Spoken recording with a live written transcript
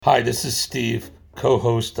Hi, this is Steve,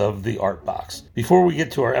 co-host of The Art Box. Before we get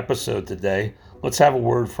to our episode today, let's have a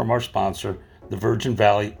word from our sponsor, the Virgin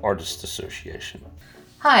Valley Artists Association.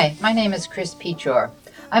 Hi, my name is Chris Petror.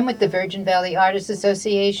 I'm with the Virgin Valley Artists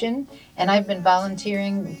Association, and I've been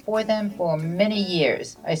volunteering for them for many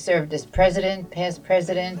years. I served as president, past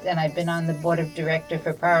president, and I've been on the board of directors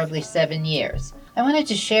for probably 7 years. I wanted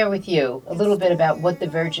to share with you a little bit about what the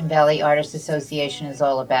Virgin Valley Artists Association is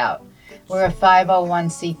all about. We're a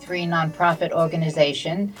 501c3 nonprofit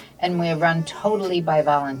organization, and we're run totally by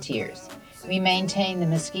volunteers. We maintain the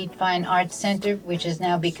Mesquite Fine Arts Center, which has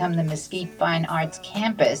now become the Mesquite Fine Arts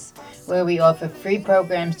Campus, where we offer free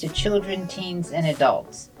programs to children, teens, and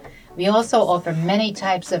adults. We also offer many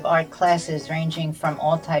types of art classes ranging from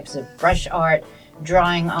all types of brush art,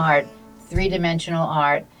 drawing art, three-dimensional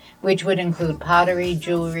art, which would include pottery,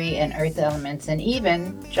 jewelry, and earth elements, and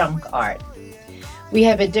even junk art. We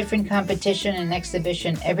have a different competition and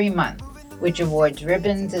exhibition every month, which awards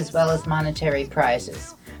ribbons as well as monetary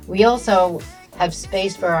prizes. We also have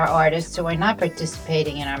space for our artists who are not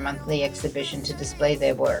participating in our monthly exhibition to display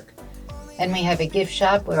their work. And we have a gift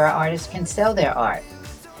shop where our artists can sell their art.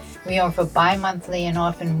 We offer bi-monthly and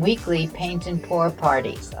often weekly paint and pour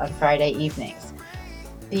parties on Friday evenings.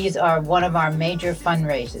 These are one of our major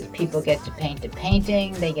fundraisers. People get to paint a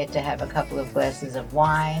painting, they get to have a couple of glasses of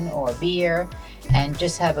wine or beer, and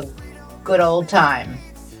just have a good old time.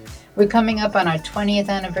 We're coming up on our 20th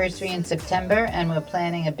anniversary in September, and we're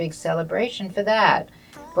planning a big celebration for that.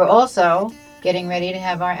 We're also getting ready to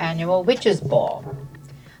have our annual Witches' Ball.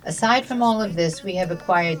 Aside from all of this, we have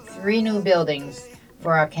acquired 3 new buildings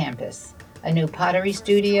for our campus. A new pottery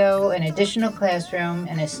studio, an additional classroom,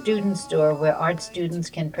 and a student store where art students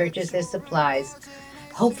can purchase their supplies,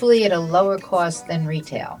 hopefully at a lower cost than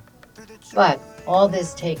retail. But all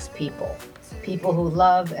this takes people who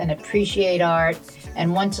love and appreciate art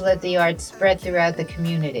and want to let the art spread throughout the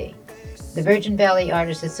community. The Virgin Valley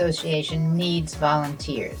Artists Association needs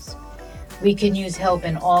volunteers. We can use help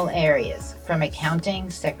in all areas, from accounting,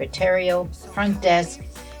 secretarial, front desk,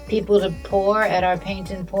 people to pour at our paint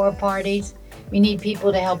and pour parties. We need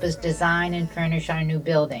people to help us design and furnish our new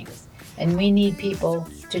buildings. And we need people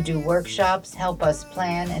to do workshops, help us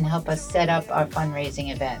plan, and help us set up our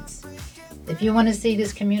fundraising events. If you want to see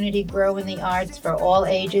this community grow in the arts for all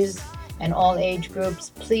ages and all age groups,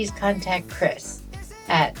 please contact Chris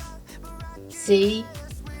at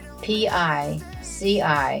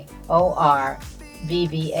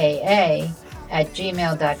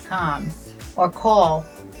cpicorvvaa@gmail.com or call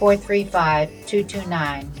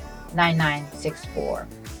 435-229-9964.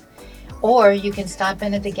 Or you can stop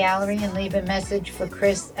in at the gallery and leave a message for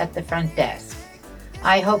Chris at the front desk.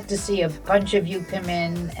 I hope to see a bunch of you come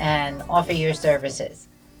in and offer your services.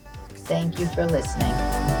 Thank you for listening.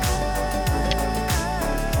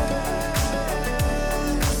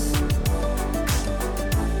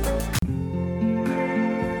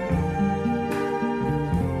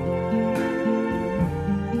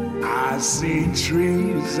 I see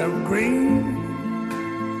trees of green,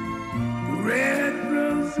 red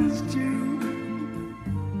roses too.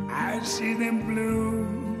 I see them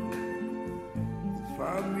bloom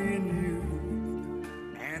for me and you,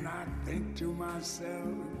 and I think to myself.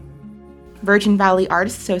 Virgin Valley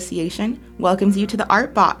Artists Association welcomes you to the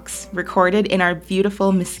Art Box, recorded in our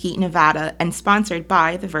beautiful Mesquite, Nevada, and sponsored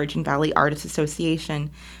by the Virgin Valley Artists Association.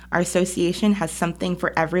 Our association has something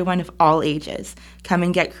for everyone of all ages. Come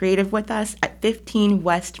and get creative with us at 15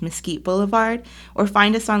 West Mesquite Boulevard, or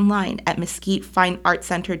find us online at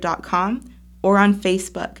mesquitefineartcenter.com or on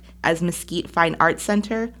Facebook as Mesquite Fine Arts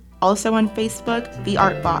Center, also on Facebook, The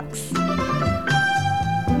Art Box.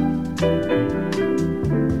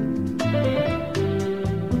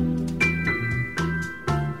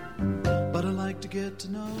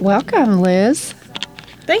 Welcome, Liz.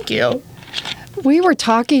 Thank you. We were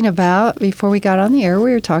talking about, before we got on the air,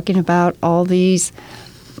 we were talking about all these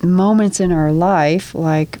moments in our life.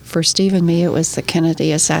 Like for Steve and me, it was the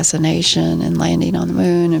Kennedy assassination and landing on the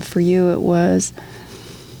moon. And for you, it was?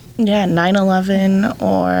 Yeah, 9/11,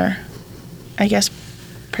 or I guess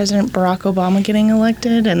President Barack Obama getting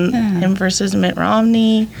elected and him versus Mitt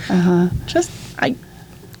Romney. Just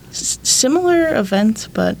similar events,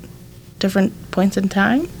 but different points in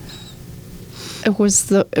time. It was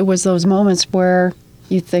those moments where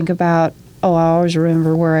you think about, oh, I always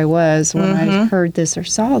remember where I was when I heard this or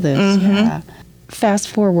saw this. Yeah. Fast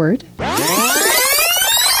forward.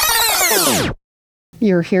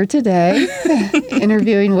 You're here today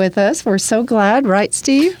interviewing with us. We're so glad, right,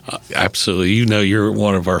 Steve? Absolutely. You know, you're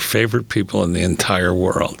one of our favorite people in the entire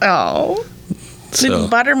world. Oh. So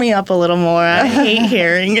Butter me up a little more. I hate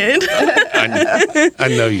hearing it. I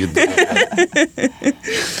know you do.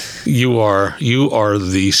 You are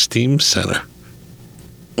the STEAM Center.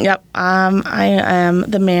 Yep. I am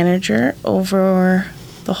the manager over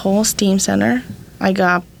the whole STEAM Center. I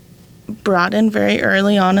got brought in very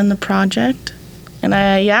early on in the project. And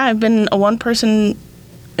I've been a one-person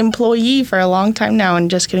employee for a long time now,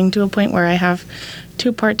 and just getting to a point where I have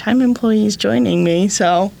 2 part-time employees joining me.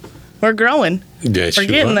 So we're growing. Yes, we're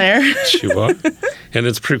getting there. Yes, you are. And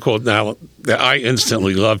it's pretty cool. Now, I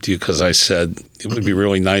instantly loved you because I said it would be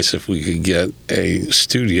really nice if we could get a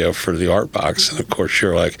studio for the Art Box. And, of course,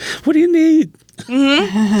 you're like, what do you need?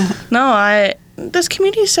 Mm-hmm. No, this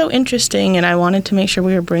community is so interesting, and I wanted to make sure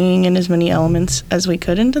we were bringing in as many elements as we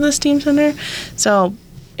could into the STEAM Center. So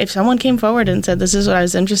if someone came forward and said, this is what I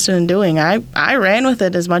was interested in doing, I ran with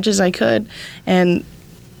it as much as I could. And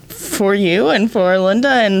for you and for Linda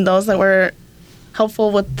and those that were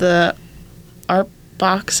helpful with the Art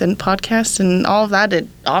Box and podcast and all of that, it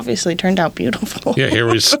obviously turned out beautiful. Yeah, here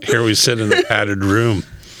we sit in a padded room.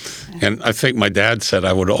 And I think my dad said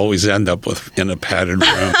I would always end up in a padded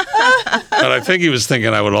room. But I think he was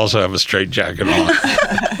thinking I would also have a straitjacket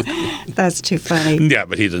on. That's too funny. Yeah,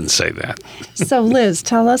 but he didn't say that. So, Liz,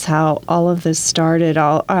 tell us how all of this started.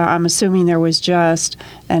 I'm assuming there was just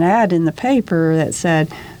an ad in the paper that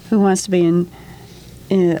said, who wants to be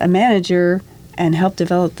a manager and help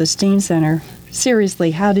develop the STEAM Center?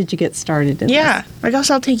 Seriously, how did you get started in this? I guess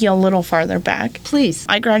I'll take you a little farther back. Please.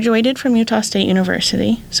 I graduated from Utah State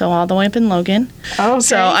University, so all the way up in Logan. Okay.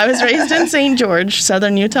 So I was raised in St. George,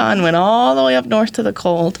 southern Utah, and went all the way up north to the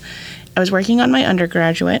cold. I was working on my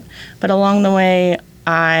undergraduate, but along the way,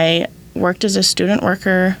 I worked as a student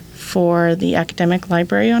worker for the academic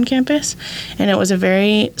library on campus, and it was a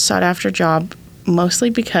very sought-after job, mostly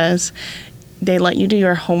because they let you do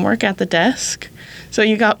your homework at the desk. So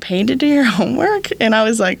you got paid to do your homework, and I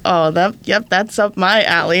was like, oh, that's up my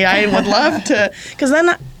alley. I would love to, because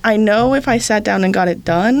then I know if I sat down and got it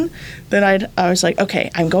done, then I was like, okay,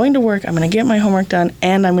 I'm going to work, I'm going to get my homework done,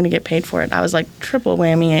 and I'm going to get paid for it. I was like, triple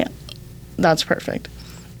whammy, that's perfect.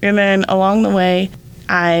 And then along the way,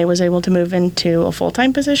 I was able to move into a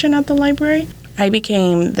full-time position at the library. I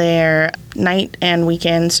became their night and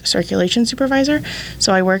weekends circulation supervisor.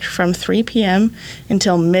 So I worked from 3 p.m.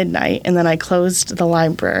 until midnight, and then I closed the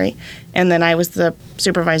library. And then I was the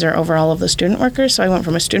supervisor over all of the student workers. So I went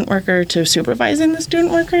from a student worker to supervising the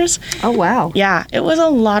student workers. Oh, wow. Yeah, it was a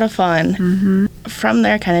lot of fun. Mm-hmm. From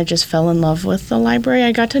there, kind of just fell in love with the library.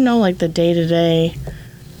 I got to know like the day-to-day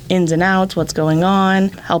ins and outs, what's going on,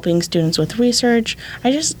 helping students with research.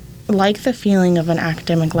 I just like the feeling of an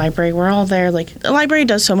academic library. We're all there. Like, the library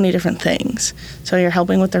does so many different things. So you're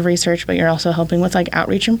helping with the research, but you're also helping with like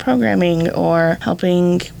outreach and programming, or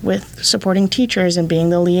helping with supporting teachers and being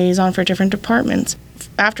the liaison for different departments.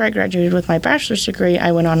 After I graduated with my bachelor's degree,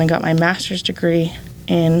 I went on and got my master's degree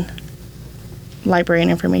in library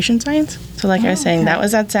and information science. So like I was saying, that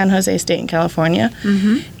was at San Jose State in California.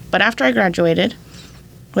 Mm-hmm. But after I graduated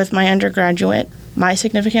with my undergraduate, my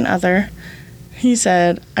significant other, he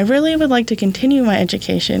said, I really would like to continue my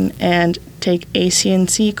education and take a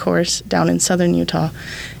CNC course down in southern Utah.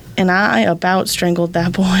 And I about strangled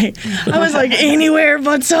that boy. I was like, anywhere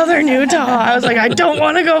but southern Utah. I was like, I don't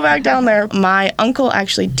want to go back down there. My uncle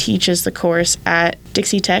actually teaches the course at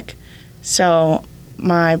Dixie Tech. So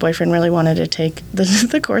my boyfriend really wanted to take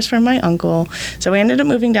the course from my uncle. So we ended up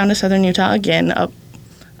moving down to southern Utah again, up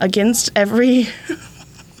against every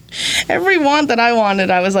want that I wanted.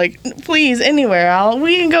 I was like, please, anywhere.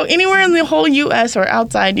 We can go anywhere in the whole U.S. or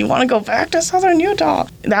outside. You want to go back to southern Utah?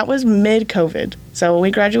 That was mid-COVID. So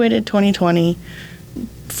we graduated 2020,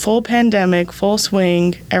 full pandemic, full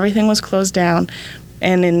swing. Everything was closed down.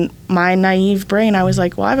 And in my naive brain, I was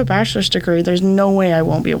like, well, I have a bachelor's degree. There's no way I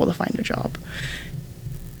won't be able to find a job.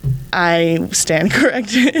 I stand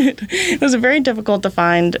corrected. It was very difficult to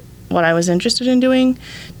find what I was interested in doing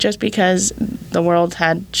just because the world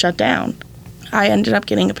had shut down. I ended up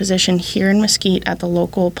getting a position here in Mesquite at the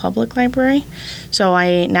local public library. So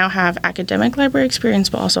I now have academic library experience,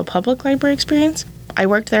 but also public library experience. I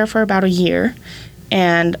worked there for about a year,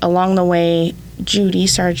 and along the way, Judy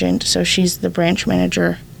Sargent, so she's the branch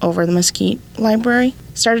manager over the Mesquite Library,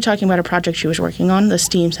 started talking about a project she was working on, the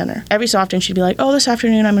STEAM Center. Every so often she'd be like, oh, this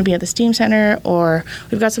afternoon I'm going to be at the STEAM Center, or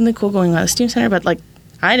we've got something cool going on at the STEAM Center, but like,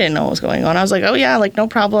 I didn't know what was going on. I was like, oh yeah, like no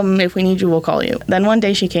problem. If we need you, we'll call you. Then one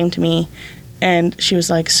day she came to me and she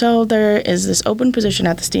was like, so there is this open position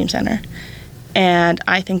at the STEAM Center, and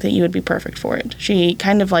I think that you would be perfect for it. She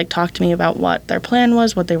kind of like talked to me about what their plan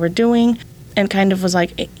was, what they were doing, and kind of was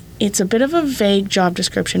like, it's a bit of a vague job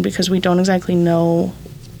description because we don't exactly know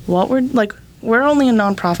what we're only a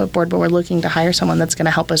nonprofit board, but we're looking to hire someone that's going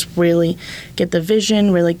to help us really get the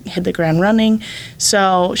vision, really hit the ground running.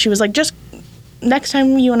 So she was like, just next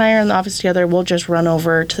time you and I are in the office together, we'll just run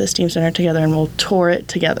over to the STEAM Center together and we'll tour it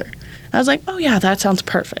together. I was like, oh yeah, that sounds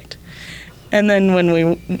perfect. And then when we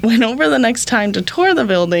went over the next time to tour the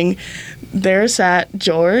building, there sat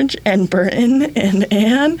George and Burton and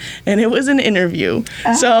Anne, and it was an interview.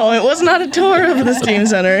 So it was not a tour of the STEAM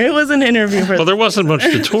Center. It was an interview. Well, there wasn't much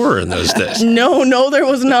to tour in those days. No, there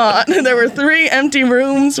was not. There were 3 empty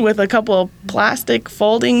rooms with a couple of plastic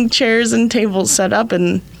folding chairs and tables set up,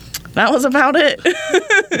 and that was about it.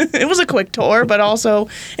 It was a quick tour, but also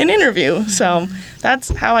an interview. So that's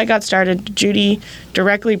how I got started. Judy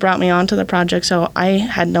directly brought me onto the project, so I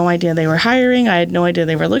had no idea they were hiring. I had no idea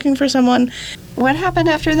they were looking for someone. What happened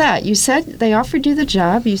after that? You said they offered you the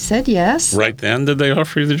job. You said yes. Right then, did they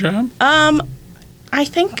offer you the job? I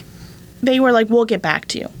think they were like, we'll get back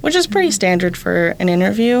to you, which is pretty standard for an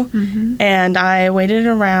interview. And I waited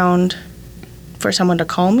around for someone to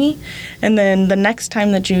call me. And then the next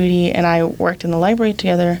time that Judy and I worked in the library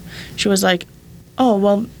together, she was like, oh,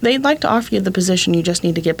 well, they'd like to offer you the position. You just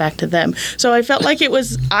need to get back to them. So I felt like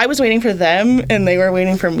I was waiting for them and they were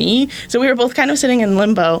waiting for me. So we were both kind of sitting in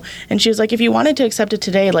limbo. And she was like, if you wanted to accept it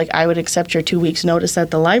today, like I would accept your 2 weeks notice at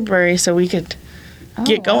the library so we could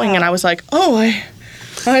get going. And I was like, oh,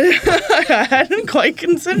 I hadn't quite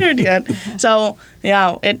considered yet. So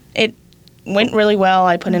yeah, it went really well.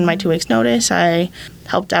 I put in my 2 weeks notice. I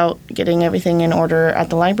helped out getting everything in order at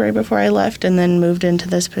the library before I left, and then moved into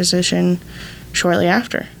this position shortly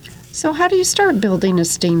after. So how do you start building a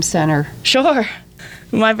STEAM Center? Sure.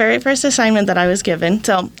 My very first assignment that I was given,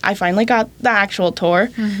 so I finally got the actual tour.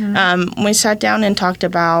 We sat down and talked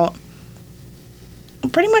about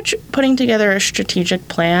pretty much putting together a strategic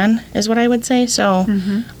plan is what I would say. So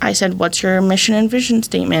I said, what's your mission and vision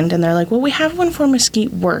statement? And they're like, well, we have one for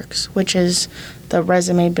Mesquite Works, which is the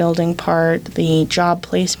resume building part, the job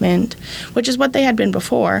placement, which is what they had been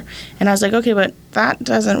before. And I was like, okay, but that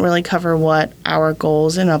doesn't really cover what our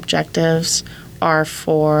goals and objectives are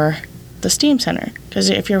for the STEAM Center. Because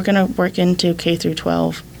if you're going to work into K through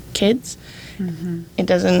 12 kids, it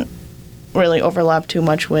doesn't really overlap too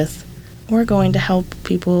much with we're going to help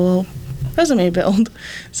people resume build.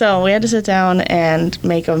 So we had to sit down and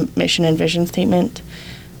make a mission and vision statement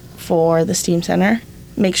for the STEAM Center,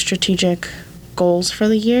 make strategic goals for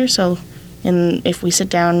the year. So if we sit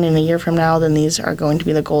down in a year from now, then these are going to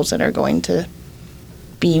be the goals that are going to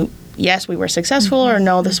be, yes, we were successful, or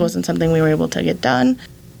no, this wasn't something we were able to get done.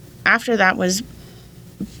 After that was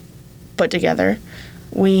put together,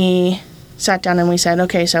 we sat down and we said,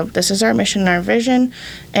 okay, so this is our mission and our vision,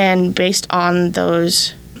 and based on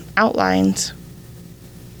those outlines,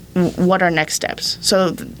 what are next steps? So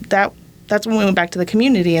that's when we went back to the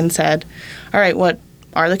community and said, all right, what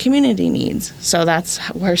are the community needs? So that's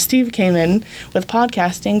where Steve came in with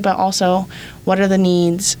podcasting, but also what are the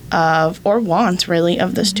needs of, or wants really,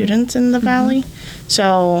 of the students in the Valley?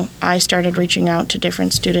 So I started reaching out to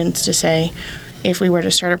different students to say, if we were to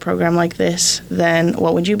start a program like this, then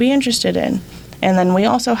what would you be interested in? And then we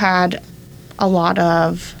also had a lot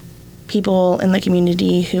of people in the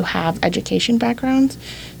community who have education backgrounds.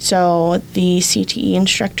 So the CTE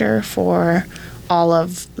instructor for all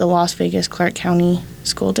of the Las Vegas Clark County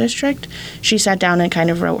School District, she sat down and kind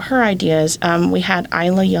of wrote her ideas. We had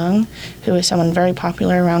Isla Young, who is someone very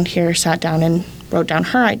popular around here, sat down and wrote down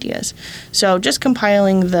her ideas. So just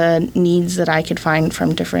compiling the needs that I could find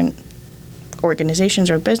from different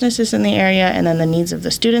organizations or businesses in the area, and then the needs of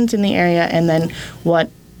the students in the area, and then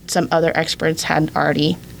what some other experts had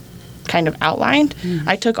already kind of outlined.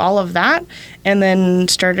 I took all of that and then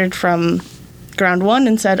started from ground one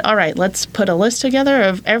and said, all right, let's put a list together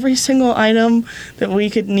of every single item that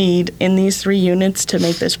we could need in these 3 units to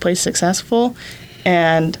make this place successful.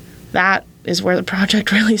 And that is where the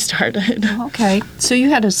project really started. Okay. So you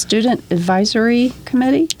had a student advisory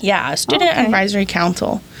committee? Yeah, a student advisory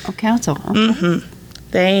council. Oh, council.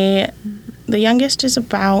 Okay. The youngest is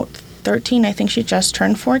about 13. I think she just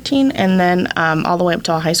turned 14, and then all the way up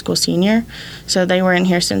to a high school senior. So they were in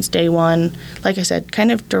here since day one. Like I said,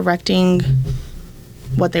 kind of directing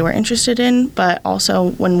what they were interested in, but also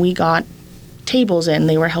when we got tables in,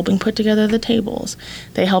 they were helping put together the tables.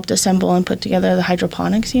 They helped assemble and put together the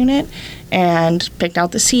hydroponics unit and picked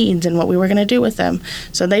out the seeds and what we were going to do with them.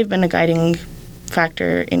 So they've been a guiding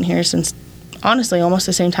factor in here since, honestly, almost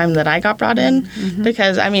the same time that I got brought in.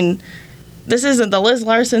 Because, I mean, this isn't the Lizz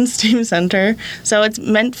Larson STEAM Center, so it's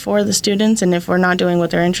meant for the students, and if we're not doing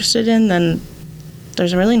what they're interested in, then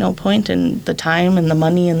there's really no point in the time and the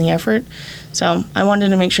money and the effort. So I wanted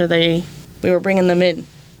to make sure we were bringing them in.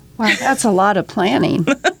 Wow, that's a lot of planning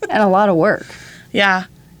and a lot of work. Yeah.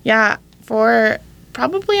 For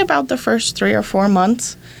probably about the first 3 or 4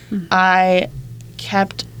 months, I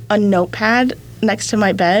kept a notepad next to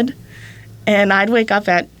my bed, and I'd wake up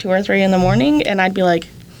at 2 or 3 in the morning, and I'd be like,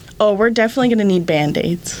 oh, we're definitely going to need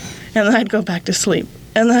Band-Aids. And then I'd go back to sleep.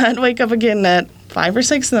 And then I'd wake up again at 5 or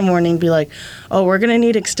 6 in the morning and be like, oh, we're going to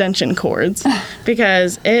need extension cords.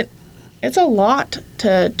 Because it's a lot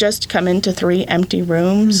to just come into 3 empty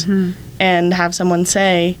rooms and have someone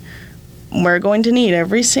say, we're going to need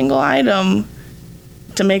every single item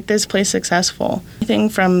to make this place successful. Anything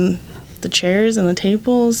from the chairs and the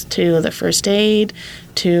tables to the first aid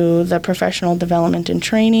to the professional development and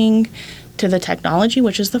training to the technology,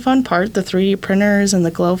 which is the fun part, the 3D printers and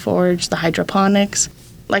the Glowforge, the hydroponics.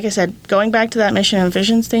 Like I said, going back to that mission and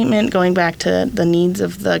vision statement, going back to the needs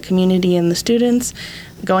of the community and the students,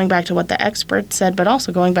 going back to what the experts said, but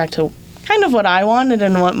also going back to kind of what I wanted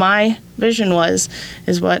and what my vision was,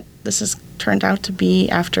 is what this has turned out to be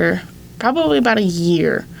after probably about a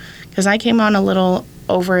year. Because I came on a little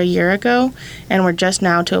over a year ago, and we're just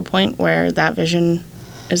now to a point where that vision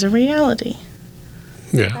is a reality.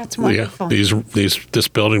 Yeah, That's wonderful. This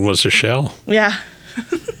building was a shell, Yeah,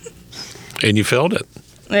 and you filled it.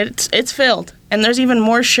 it's filled, and there's even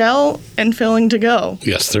more shell and filling to go.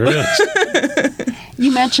 Yes, there is.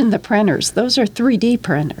 You mentioned the printers. Those are 3D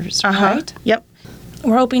printers, right? Yep.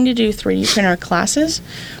 We're hoping to do 3D printer classes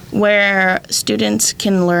where students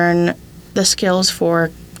can learn the skills for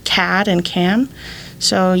CAD and CAM.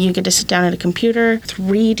 So you get to sit down at a computer,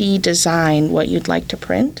 3D design what you'd like to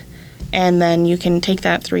print, and then you can take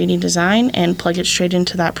that 3D design and plug it straight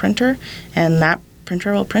into that printer, and that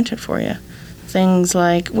printer will print it for you. Things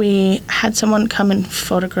like we had someone come and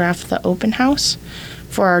photograph the open house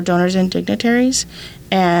for our donors and dignitaries,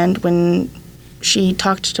 and when she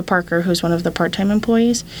talked to Parker, who's one of the part-time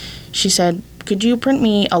employees, she said, could you print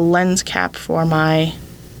me a lens cap for my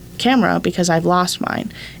camera because I've lost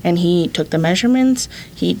mine? And he took the measurements,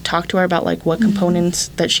 he talked to her about like what components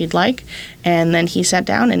that she'd like, and then he sat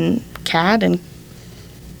down and CAD and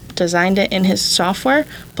designed it in his software,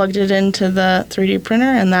 plugged it into the 3D printer,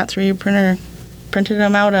 and that 3D printer printed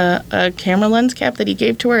him out a camera lens cap that he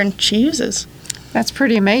gave to her and she uses. That's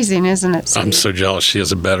pretty amazing, isn't it, Steve? I'm so jealous. She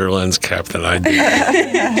has a better lens cap than I do.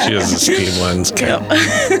 She has a steam lens cap.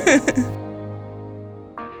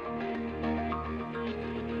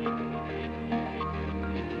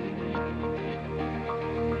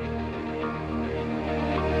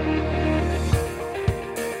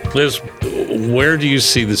 Liz, where do you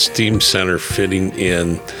see the STEAM Center fitting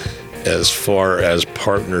in as far as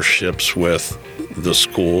partnerships with the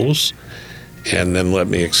schools? And then let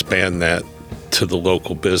me expand that to the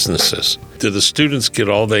local businesses. Do the students get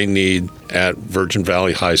all they need at Virgin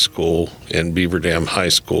Valley High School and Beaver Dam High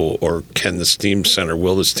School, or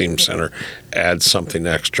will the STEAM Center add something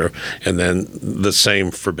extra? And then the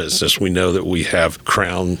same for business. We know that we have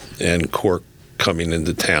Crown and Cork coming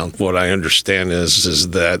into town. What I understand is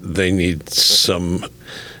that they need some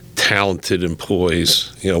talented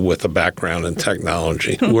employees, with a background in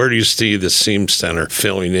technology. Where do you see the STEAM Center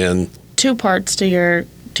filling in? 2 parts to your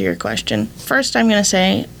question. First, I'm going to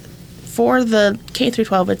say for the K through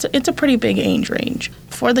 12, it's a pretty big age range.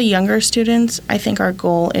 For the younger students, I think our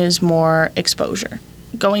goal is more exposure.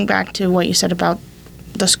 Going back to what you said about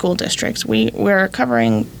the school districts, we're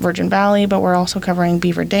covering Virgin Valley, but we're also covering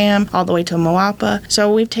Beaver Dam all the way to Moapa.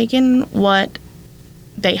 So we've taken what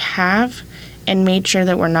they have and made sure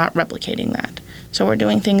that we're not replicating that. So we're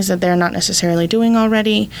doing things that they're not necessarily doing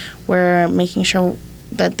already. We're making sure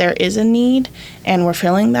that there is a need and we're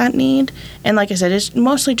filling that need. And like I said, it's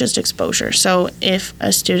mostly just exposure. So if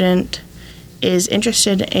a student is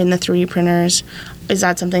interested in the 3D printers, is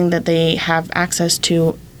that something that they have access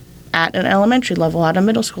to at an elementary level, at a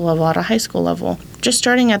middle school level, at a high school level? Just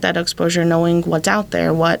starting at that exposure, knowing what's out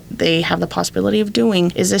there, what they have the possibility of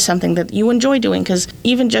doing. Is this something that you enjoy doing? Because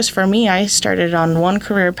even just for me, I started on one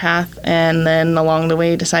career path and then along the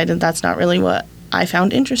way decided that's not really what I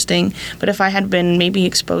found interesting. But if I had been maybe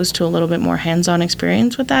exposed to a little bit more hands-on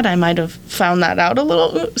experience with that, I might have found that out a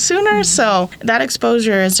little sooner. So that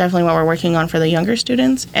exposure is definitely what we're working on for the younger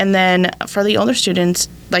students. And then for the older students,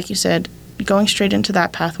 like you said, going straight into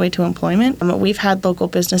that pathway to employment. We've had local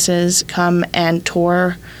businesses come and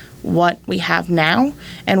tour what we have now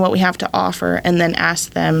and what we have to offer, and then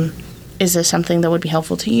ask them, is this something that would be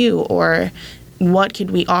helpful to you? Or what could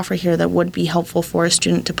we offer here that would be helpful for a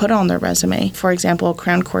student to put on their resume. For example,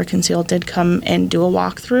 Crown Core Conceal did come and do a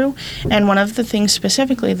walkthrough, and one of the things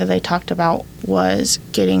specifically that they talked about was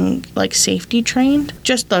getting like safety trained.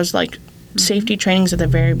 Just those like safety trainings at the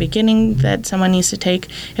very beginning that someone needs to take.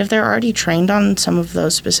 If they're already trained on some of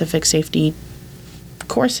those specific safety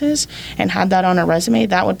courses and had that on a resume,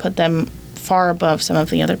 that would put them far above some of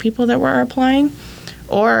the other people that were applying.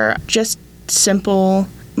 Or just simple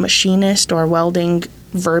machinist or welding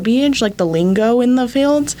verbiage, like the lingo in the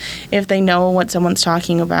fields, if they know what someone's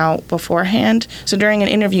talking about beforehand. So during an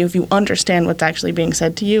interview, if you understand what's actually being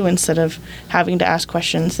said to you instead of having to ask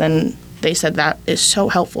questions, then they said that is so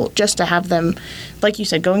helpful just to have them, like you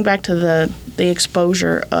said, going back to the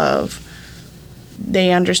exposure of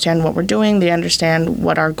they understand what we're doing, they understand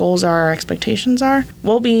what our goals are, our expectations are.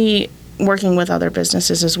 We'll be working with other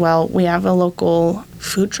businesses as well. We have a local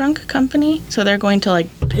food truck company, so they're going to like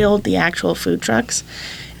build the actual food trucks,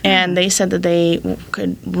 and they said that they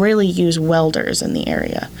could really use welders in the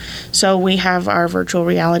area. So we have our virtual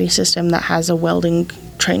reality system that has a welding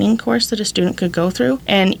training course that a student could go through,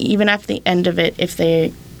 and even at the end of it, if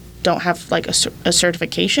they don't have like a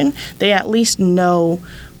certification, they at least know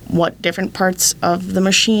what different parts of the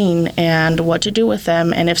machine and what to do with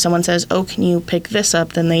them. And if someone says, oh, can you pick this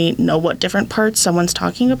up, then they know what different parts someone's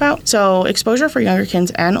talking about. So exposure for younger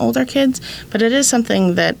kids and older kids, but it is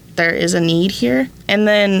something that there is a need here. And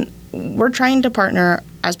then we're trying to partner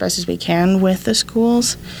as best as we can with the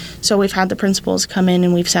schools. So we've had the principals come in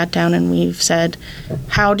and we've sat down and we've said,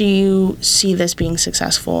 how do you see this being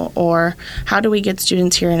successful? Or how do we get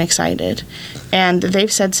students here and excited? And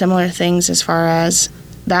they've said similar things as far as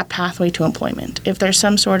that pathway to employment. If there's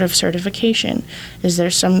some sort of certification, is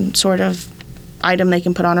there some sort of item they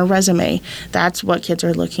can put on a resume? That's what kids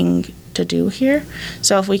are looking to do here.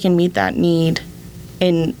 So if we can meet that need,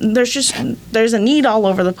 and there's a need all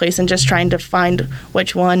over the place, and just trying to find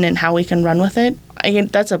which one and how we can run with it.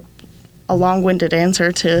 That's a long-winded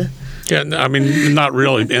answer to. Yeah, I mean, not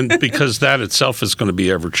really, and because that itself is going to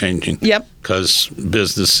be ever-changing. Yep. Because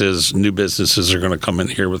new businesses are going to come in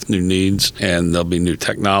here with new needs, and there'll be new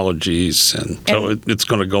technologies, and so it's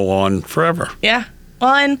going to go on forever. Yeah.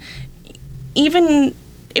 Well, and even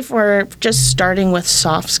if we're just starting with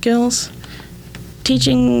soft skills,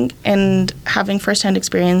 teaching and having firsthand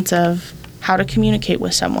experience of how to communicate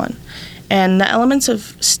with someone. And the elements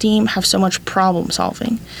of STEAM have so much problem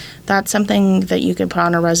solving. That's something that you can put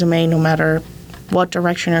on a resume no matter what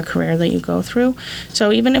direction or career that you go through.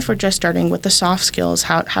 So even if we're just starting with the soft skills,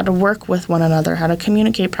 how to work with one another, how to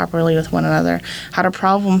communicate properly with one another, how to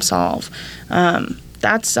problem solve,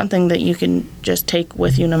 that's something that you can just take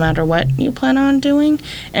with you no matter what you plan on doing.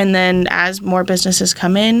 And then as more businesses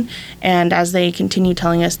come in and as they continue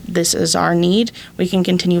telling us this is our need, we can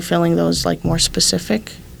continue filling those like more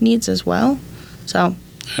specific needs as well. So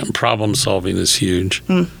and problem solving is huge.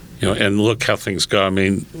 And look how things go. I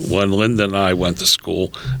mean, when Linda and I went to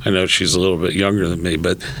school, I know she's a little bit younger than me,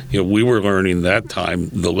 but we were learning that time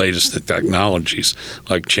the latest technologies,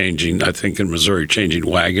 like changing, I think in Missouri, changing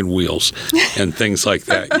wagon wheels and things like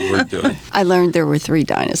that you were doing. I learned there were 3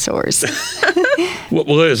 dinosaurs. Well,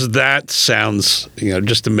 Liz, that sounds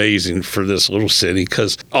just amazing for this little city,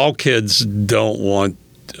 because all kids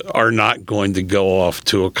are not going to go off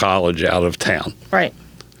to a college out of town. Right.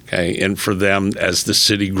 Okay, and for them, as the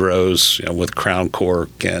city grows, with Crown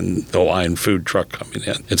Cork and the Hawaiian food truck coming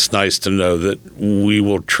in, it's nice to know that we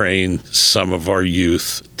will train some of our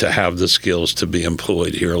youth to have the skills to be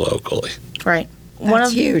employed here locally. Right.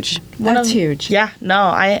 That's huge. That's huge. Yeah,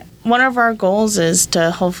 no, one of our goals is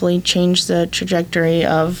to hopefully change the trajectory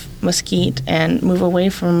of Mesquite and move away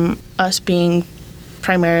from us being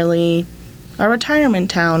primarily a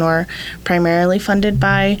retirement town or primarily funded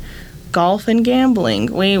by golf and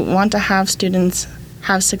gambling. We want to have students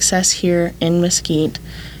have success here in Mesquite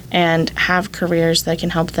and have careers that can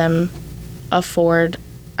help them afford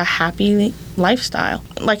a happy lifestyle.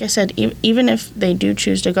 Like I said, even if they do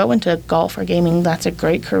choose to go into golf or gaming, that's a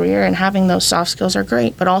great career, and having those soft skills are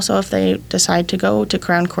great. But also if they decide to go to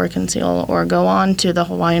Crown Core Conceal or go on to the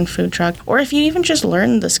Hawaiian food truck, or if you even just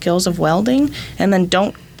learn the skills of welding and then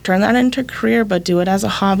don't turn that into a career, but do it as a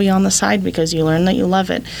hobby on the side because you learn that you love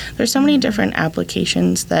it. There's so many different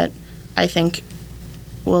applications that I think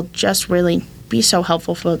will just really be so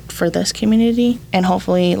helpful for this community. And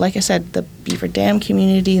hopefully, like I said, the Beaver Dam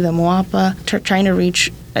community, the Moapa, trying to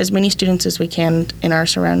reach as many students as we can in our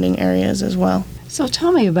surrounding areas as well. So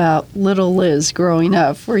tell me about little Liz growing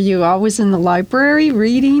up. Were you always in the library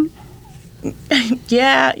reading?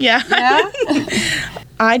 Yeah.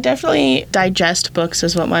 I definitely digest books,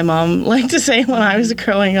 is what my mom liked to say when I was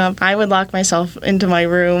growing up. I would lock myself into my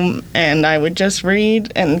room and I would just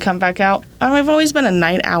read and come back out. I've always been a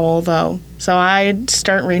night owl, though. So I'd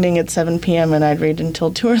start reading at 7 p.m. and I'd read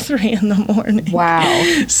until 2 or 3 in the morning.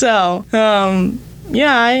 Wow. So,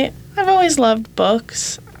 yeah, I've always loved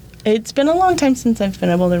books. It's been a long time since I've been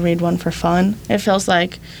able to read one for fun. It feels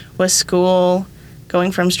like with school,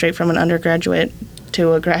 going straight from an undergraduate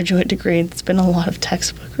to a graduate degree, it's been a lot of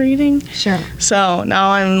textbook reading. Sure. So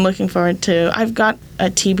now I'm looking forward to, I've got a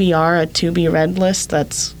TBR, a to-be-read list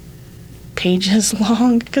that's pages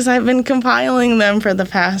long, because I've been compiling them for the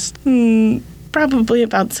past probably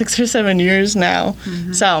about 6 or 7 years now.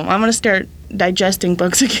 Mm-hmm. So I'm going to start digesting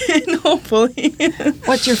books again, hopefully.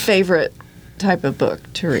 What's your favorite type of book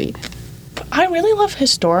to read? I really love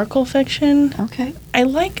historical fiction. Okay. I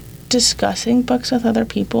like discussing books with other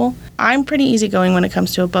people. I'm pretty easygoing when it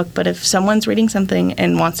comes to a book, but if someone's reading something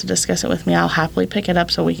and wants to discuss it with me, I'll happily pick it up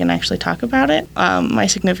so we can actually talk about it. My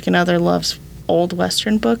significant other loves old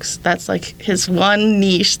Western books. That's like his one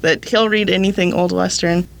niche, that he'll read anything old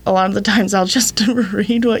Western. A lot of the times I'll just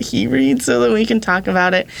read what he reads so that we can talk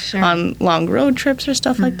about it on long road trips or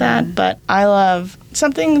stuff like that. But I love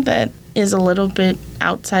something that is a little bit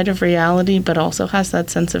outside of reality, but also has that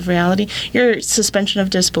sense of reality. Your suspension of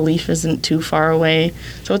disbelief isn't too far away.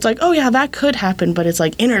 So it's like, oh yeah, that could happen, but it's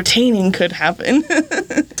like entertaining could happen.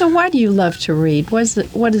 So why do you love to read?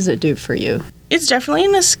 What does it do for you? It's definitely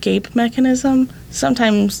an escape mechanism.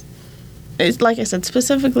 Sometimes, it's, like I said,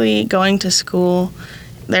 specifically going to school,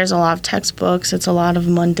 there's a lot of textbooks, it's a lot of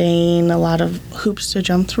mundane, a lot of hoops to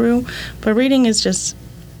jump through. But reading is just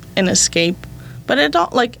an escape. But it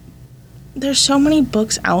don't, like, there's so many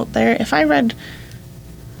books out there. If I read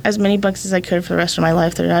as many books as I could for the rest of my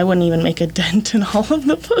life, I wouldn't even make a dent in all of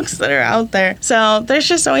the books that are out there. So there's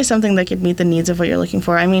just always something that could meet the needs of what you're looking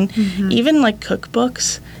for. I mean, even like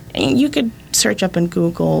cookbooks, you could search up and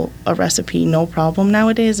Google a recipe, no problem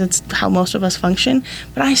nowadays. It's how most of us function.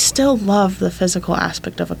 But I still love the physical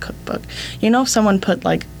aspect of a cookbook. You know, if someone put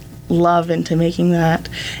like love into making that,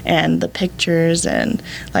 and the pictures, and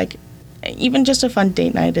like even just a fun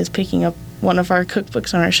date night is picking up one of our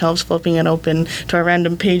cookbooks on our shelves, flipping it open to a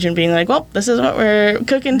random page and being like, well, this is what we're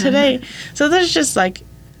cooking today. So there's just like,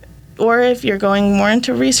 or if you're going more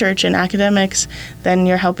into research and academics, then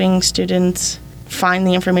you're helping students find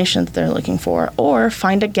the information that they're looking for, or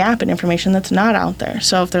find a gap in information that's not out there.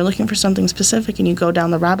 So if they're looking for something specific and you go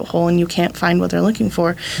down the rabbit hole and you can't find what they're looking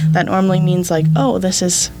for, that normally means like, oh, this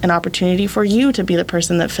is an opportunity for you to be the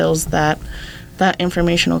person that fills that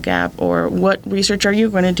informational gap, or what research are you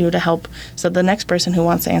going to do to help so the next person who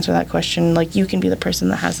wants to answer that question, like, you can be the person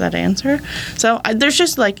that has that answer. So there's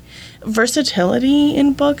just like versatility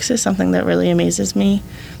in books is something that really amazes me.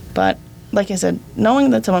 But like I said, knowing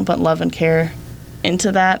that someone put love and care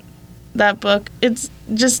into that book, it's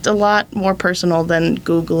just a lot more personal than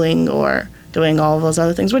Googling or doing all of those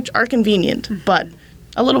other things, which are convenient, but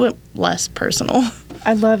a little bit less personal.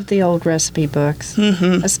 I love the old recipe books,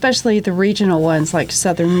 especially the regional ones like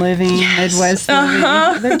Southern Living, Midwest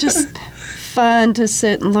Living. They're just fun to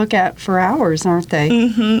sit and look at for hours, aren't they?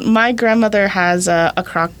 My grandmother has a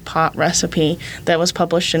crock pot recipe that was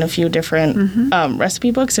published in a few different recipe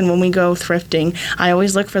books, and when we go thrifting, I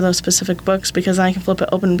always look for those specific books because I can flip it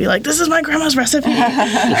open and be like, this is my grandma's recipe.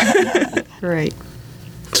 Great.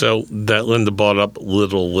 So that Linda brought up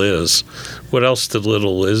Little Liz. What else did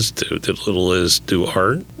Little Liz do? Did Little Liz do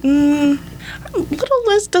art? Little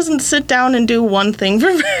Liz doesn't sit down and do one thing for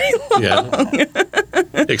very long.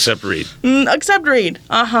 Yeah. Except read. Except read.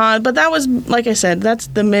 But that was, like I said, that's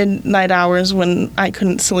the midnight hours when I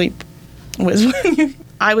couldn't sleep.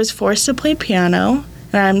 I was forced to play piano,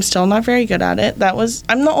 and I'm still not very good at it.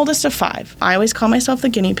 I'm the oldest of 5. I always call myself the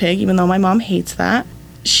guinea pig, even though my mom hates that.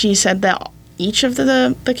 She said that each of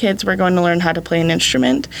the kids were going to learn how to play an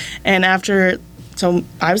instrument, and so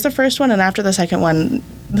I was the first one, and after the second one,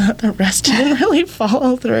 the rest didn't really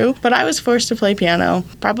follow through. But I was forced to play piano,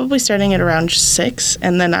 probably starting at around 6,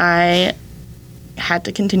 and then I had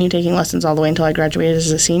to continue taking lessons all the way until I graduated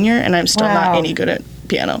as a senior, and I'm still not any good at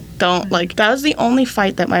piano. That was the only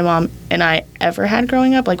fight that my mom and I ever had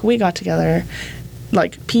growing up. Like, we got together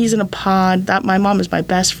like peas in a pod. That my mom is my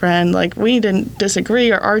best friend. Like, we didn't disagree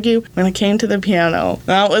or argue when it came to the piano.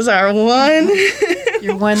 That was our one.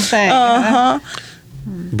 Your one thing.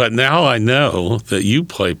 But now I know that you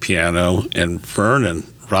play piano and Vernon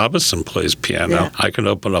Robinson plays piano. Yeah. I can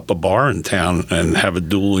open up a bar in town and have a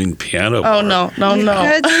dueling piano bar. No.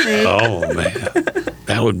 Oh, man.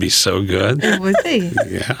 That would be so good. It would be.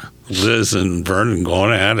 Yeah. Liz and Vernon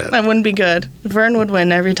going at it. That wouldn't be good. Vern would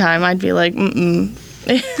win every time. I'd be like,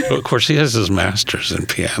 Of course, he has his master's in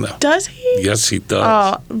piano. Does he? Yes, he does.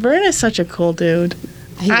 Oh, Vern is such a cool dude.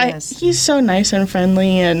 He's so nice and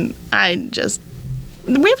friendly, and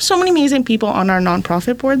we have so many amazing people on our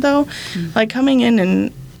nonprofit board, though. Like, coming in,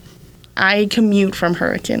 and I commute from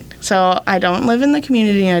Hurricane. So I don't live in the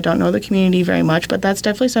community. I don't know the community very much, but that's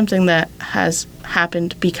definitely something that has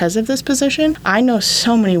happened because of this position. I know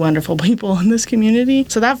so many wonderful people in this community.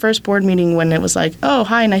 So that first board meeting when it was like, oh,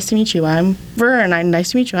 hi, nice to meet you. I'm Vern.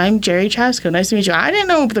 Nice to meet you. I'm Jerry Chasco. Nice to meet you. I didn't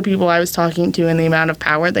know the people I was talking to and the amount of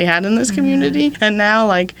power they had in this community. And now,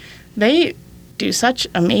 like, they do such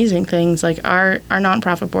amazing things. Like, our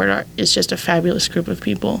nonprofit board is just a fabulous group of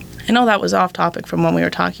people. I know that was off topic from what we were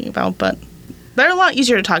talking about, but they're a lot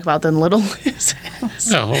easier to talk about than Little Liz.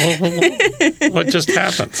 No, what just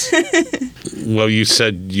happens? Well, you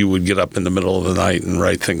said you would get up in the middle of the night and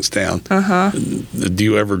write things down. Uh-huh. Do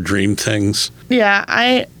you ever dream things? Yeah,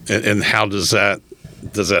 And how does that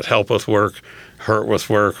help with work, hurt with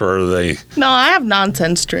work, or are they? No, I have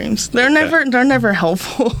nonsense dreams. They're never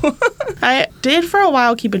helpful. I did for a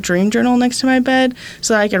while keep a dream journal next to my bed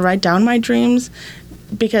so that I could write down my dreams,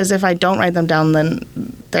 because if I don't write them down, then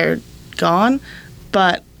they're gone.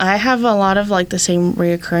 But I have a lot of, like, the same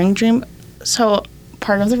reoccurring dream. So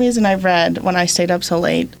part of the reason I read when I stayed up so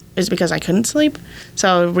late is because I couldn't sleep.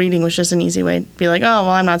 So reading was just an easy way to be like, oh, well,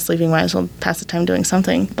 I'm not sleeping, might as well pass the time doing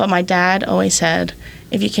something. But my dad always said,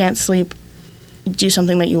 if you can't sleep, do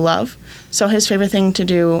something that you love. So his favorite thing to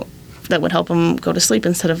do that would help him go to sleep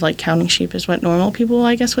instead of, like, counting sheep is what normal people,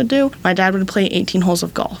 I guess, would do. My dad would play 18 holes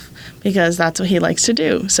of golf because that's what he likes to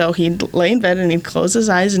do. So he'd lay in bed and he'd close his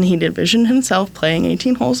eyes and he'd envision himself playing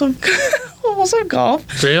 18 holes of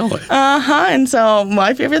golf. Really? Uh-huh. And so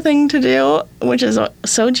my favorite thing to do, which is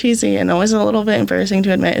so cheesy and always a little bit embarrassing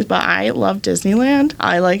to admit, is but I love Disneyland.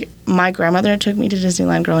 My grandmother took me to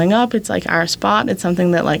Disneyland growing up. It's like our spot. It's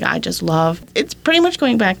something that, like, I just love. It's pretty much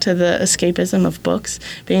going back to the escapism of books,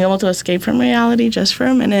 being able to escape from reality just for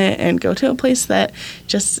a minute and go to a place that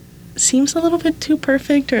just seems a little bit too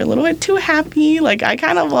perfect or a little bit too happy. Like, I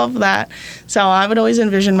kind of love that. So I would always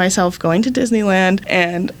envision myself going to Disneyland,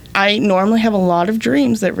 and I normally have a lot of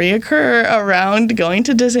dreams that reoccur around going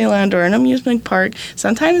to Disneyland or an amusement park,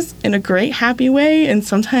 sometimes in a great happy way, and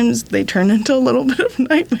sometimes they turn into a little bit of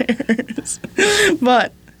nightmares.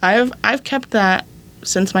 But I've kept that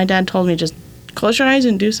since my dad told me, just close your eyes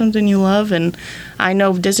and do something you love, and I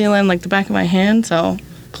know Disneyland like the back of my hand, so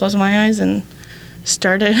close my eyes and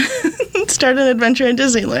start an adventure in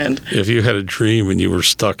Disneyland. If you had a dream and you were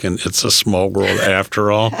stuck in It's a Small World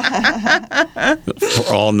after all,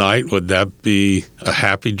 for all night, would that be a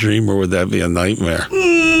happy dream or would that be a nightmare?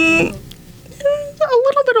 A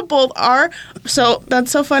little bit of both. So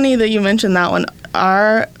that's so funny that you mentioned that one.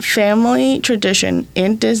 Our family tradition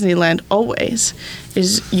in Disneyland always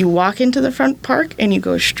is you walk into the front park and you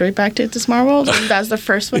go straight back to It's a Small World, and that's the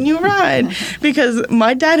first one you ride, because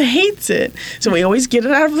my dad hates it. So we always get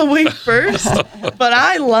it out of the way first. But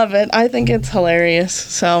I love it. I think it's hilarious.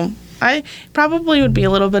 So I probably would be a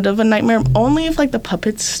little bit of a nightmare, only if, like, the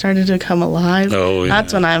puppets started to come alive. Oh, yeah.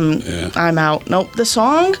 That's when I'm out. Nope. The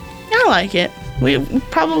song, I like it. We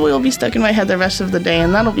probably will be stuck in my head the rest of the day,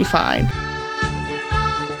 and that'll be fine.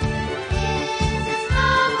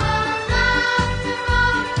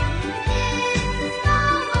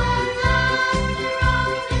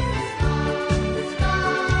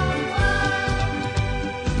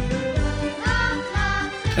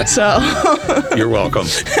 So you're welcome.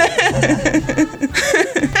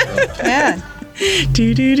 Yeah.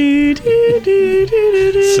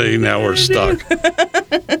 See, now we're stuck.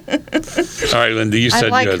 All right, Linda, you said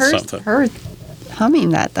you had something. Her humming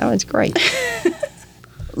that was great.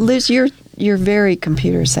 Liz, you're very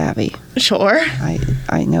computer savvy. Sure.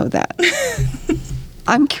 I know that.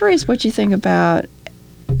 I'm curious what you think about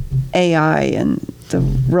AI and the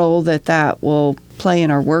role that will play in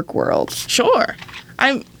our work world. Sure.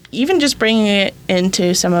 I'm even just bringing it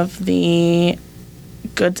into some of the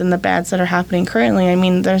goods and the bads that are happening currently. I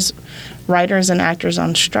mean, there's writers and actors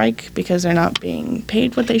on strike because they're not being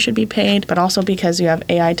paid what they should be paid, but also because you have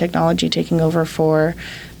AI technology taking over for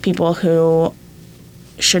people who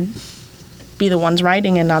should be the ones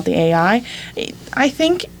writing and not the AI. I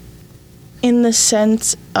think in the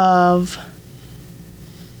sense of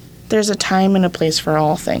there's a time and a place for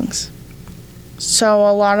all things. So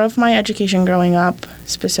a lot of my education growing up,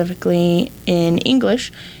 specifically in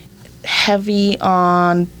English, heavy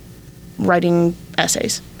on writing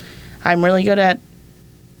essays. I'm really good at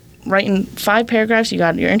writing 5 paragraphs. You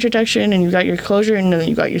got your introduction and you got your closure and then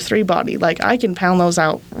you got your 3 body. Like, I can pound those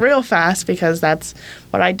out real fast because that's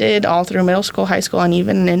what I did all through middle school, high school, and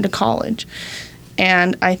even into college.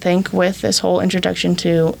 And I think with this whole introduction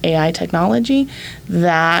to AI technology,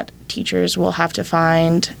 that teachers will have to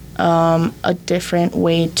find a different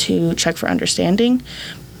way to check for understanding,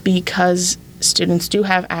 because students do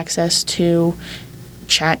have access to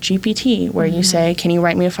ChatGPT, where you say, can you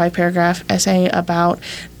write me a 5-paragraph essay about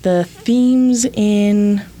the themes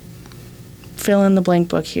in fill in the blank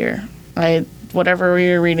book here, whatever we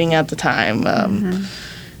were reading at the time,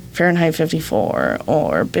 Fahrenheit 54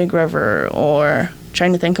 or Big River, or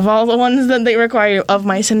trying to think of all the ones that they require, Of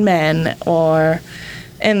Mice and Men,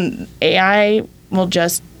 and AI will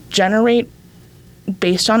just generate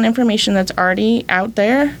based on information that's already out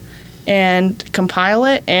there and compile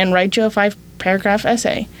it and write you a 5-paragraph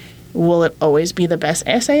essay. Will it always be the best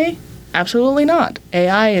essay? Absolutely not.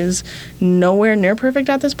 AI is nowhere near perfect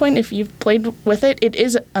at this point. If you've played with it, it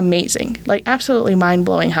is amazing. Like, absolutely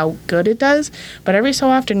mind-blowing how good it does. But every so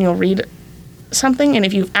often you'll read something, and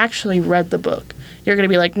if you've actually read the book, you're going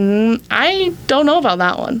to be like, I don't know about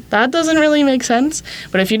that one. That doesn't really make sense.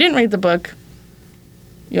 But if you didn't read the book,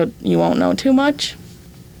 you won't know too much.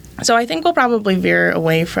 So I think we'll probably veer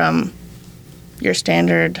away from your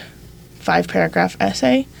standard 5-paragraph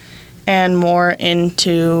essay and more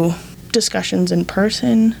into discussions in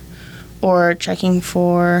person or checking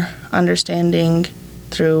for understanding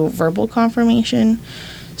through verbal confirmation.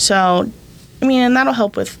 So, and that'll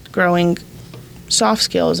help with growing soft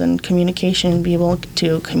skills and communication, be able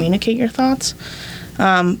to communicate your thoughts.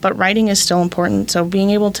 But writing is still important. So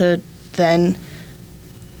being able to then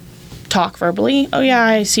talk verbally, oh yeah,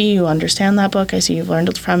 I see you understand that book, I see you've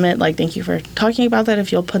learned from it, like, thank you for talking about that.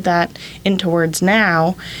 If you'll put that into words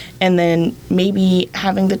now, and then maybe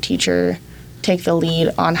having the teacher take the lead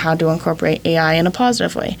on how to incorporate AI in a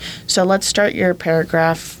positive way. So let's start your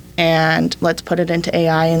paragraph and let's put it into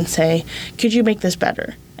AI and say, could you make this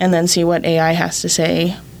better? And then see what AI has to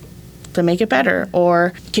say to make it better.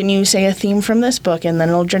 Or can you say a theme from this book, and then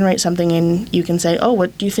it'll generate something, and you can say, oh,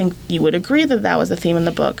 what do you think? You would agree that was the theme in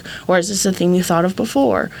the book, or is this a theme you thought of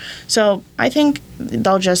before? So I think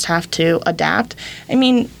they'll just have to adapt.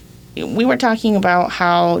 We were talking about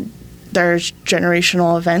how there's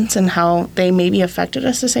generational events and how they maybe affected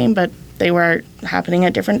us the same, but they were happening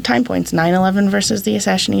at different time points. 9/11 versus the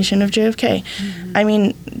assassination of JFK.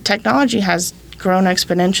 Technology has grown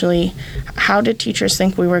exponentially. How did teachers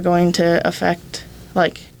think we were going to affect,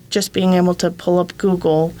 just being able to pull up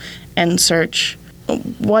Google and search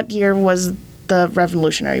what year was the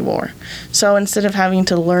Revolutionary War? So instead of having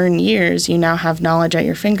to learn years, you now have knowledge at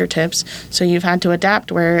your fingertips. So you've had to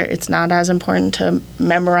adapt where it's not as important to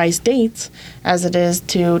memorize dates as it is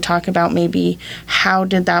to talk about maybe how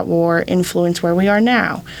did that war influence where we are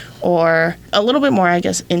now, or a little bit more, I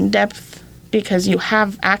guess, in depth, because you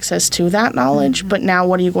have access to that knowledge, but now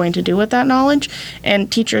what are you going to do with that knowledge?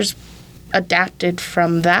 And teachers adapted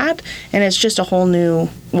from that, and it's just a whole new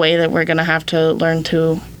way that we're going to have to learn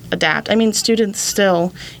to adapt. Students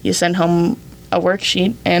still, you send home a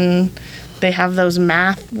worksheet, and they have those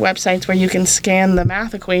math websites where you can scan the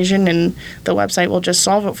math equation, and the website will just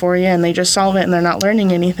solve it for you, and they just solve it, and they're not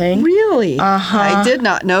learning anything. Really? I did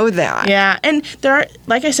not know that. Yeah, and there are,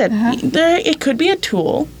 like I said, it could be a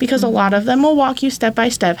tool, because a lot of them will walk you step by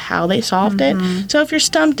step how they solved it. So if you're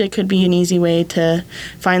stumped, it could be an easy way to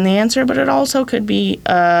find the answer, but it also could be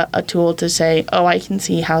a tool to say, oh, I can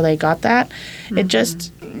see how they got that. It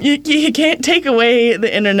just, you can't take away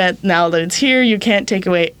the internet now that it's here. You can't take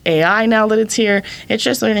away AI now that it's here. It's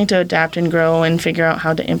just learning to adapt and grow and figure out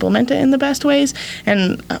how to implement it in the best ways.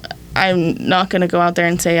 And I'm not going to go out there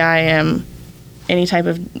and say I am any type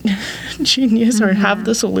of genius or have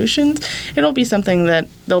the solutions. It'll be something that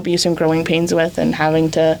there'll be some growing pains with, and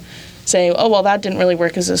having to say, oh, well, that didn't really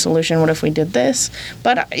work as a solution. What if we did this?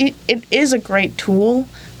 But it is a great tool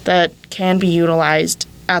that can be utilized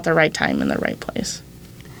at the right time in the right place.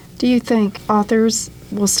 Do you think authors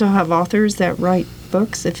will still have authors that write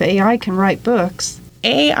books? If AI can write books,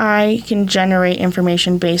 AI can generate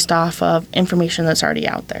information based off of information that's already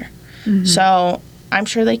out there. So I'm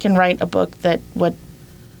sure they can write a book that would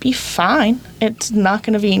be fine. It's not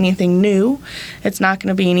going to be anything new. It's not going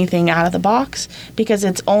to be anything out of the box, because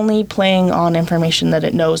it's only playing on information that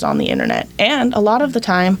it knows on the internet. And a lot of the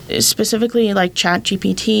time, specifically like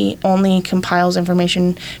ChatGPT, only compiles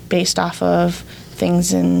information based off of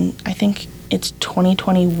things in, I think it's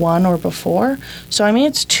 2021 or before. So,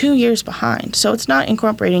 it's 2 years behind. So it's not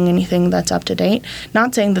incorporating anything that's up to date.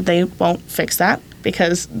 Not saying that they won't fix that,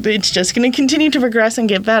 because it's just going to continue to progress and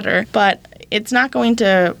get better. But it's not going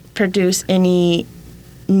to produce any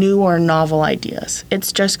new or novel ideas.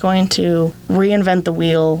 It's just going to reinvent the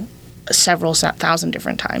wheel several thousand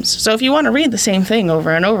different times. So if you want to read the same thing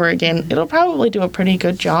over and over again, it'll probably do a pretty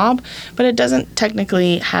good job, but it doesn't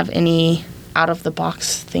technically have any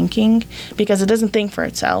out-of-the-box thinking because it doesn't think for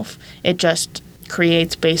itself. It just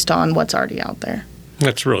creates based on what's already out there.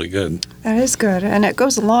 That's really good. That is good. And it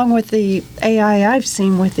goes along with the AI I've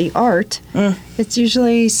seen with the art. It's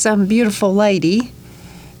usually some beautiful lady,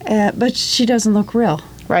 but she doesn't look real.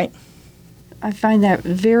 Right. I find that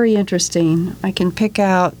very interesting. I can pick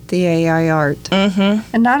out the AI art. Mm-hmm.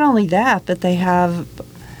 And not only that, but they have,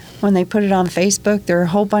 when they put it on Facebook, there are a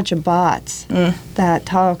whole bunch of bots that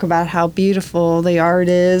talk about how beautiful the art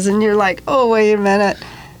is. And you're like, oh, wait a minute.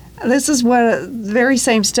 This is what very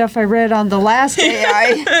same stuff I read on the last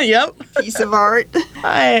AI Yep. piece of art.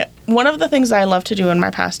 One of the things I love to do in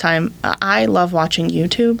my pastime, I love watching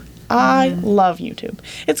YouTube. I love YouTube.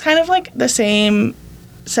 It's kind of like the same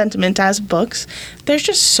sentiment as books. There's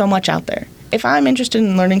just so much out there. If I'm interested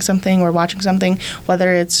in learning something or watching something,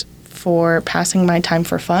 whether it's for passing my time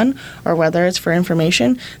for fun or whether it's for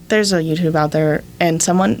information, there's a YouTube out there, and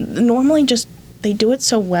someone normally just, they do it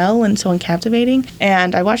so well and so captivating.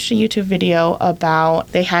 And I watched a YouTube video about,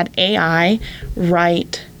 they had AI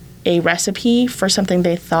write a recipe for something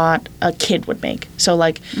they thought a kid would make. So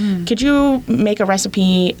like, could you make a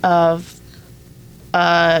recipe of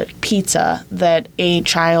pizza that a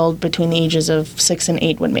child between the ages of 6 and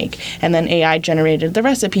 8 would make? And then AI generated the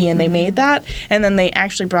recipe and they made that, and then they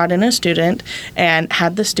actually brought in a student and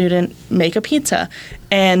had the student make a pizza.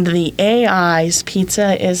 And the AI's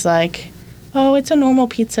pizza is like, oh, it's a normal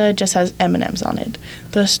pizza, it just has M&Ms on it.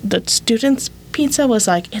 The student's pizza was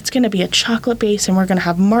like, it's going to be a chocolate base and we're going to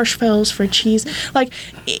have marshmallows for cheese. Like,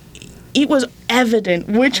 it was evident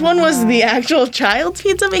which one was the actual child's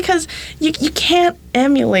pizza, because you can't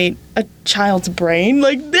emulate a child's brain.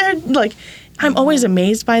 Like, they're like, I'm always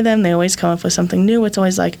amazed by them. They always come up with something new. It's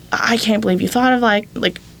always like, I can't believe you thought of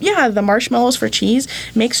like yeah, the marshmallows for cheese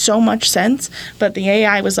makes so much sense. But the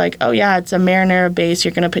AI was like, oh yeah, it's a marinara base.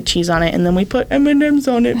 You're gonna put cheese on it, and then we put M&Ms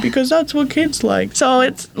on it because that's what kids like. So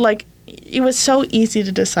it's like, it was so easy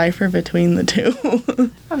to decipher between the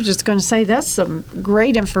two. I was just going to say that's some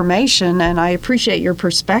great information, and I appreciate your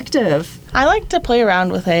perspective. I like to play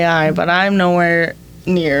around with AI, but I'm nowhere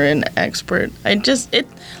near an expert. Like I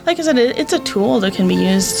said, it's a tool that can be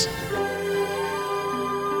used.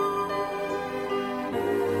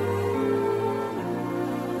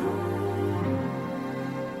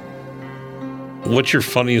 What's your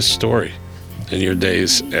funniest story in your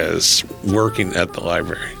days as working at the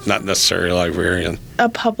library? Not necessarily a librarian. A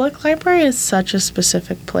public library is such a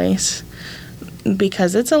specific place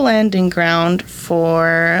because it's a landing ground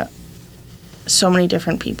for so many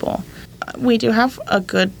different people. We do have a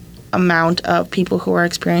good amount of people who are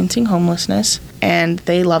experiencing homelessness, and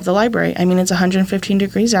they love the library. I mean, it's 115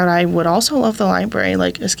 degrees out. I would also love the library,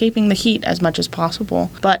 like escaping the heat as much as possible.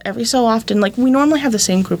 But every so often, like, we normally have the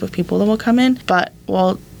same group of people that will come in, but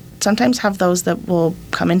we'll sometimes have those that will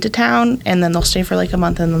come into town and then they'll stay for like a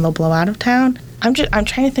month and then they'll blow out of town. I'm trying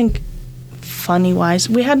to think funny wise.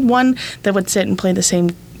 We had one that would sit and play the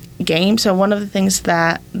same game. So one of the things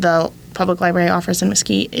that the public library offers in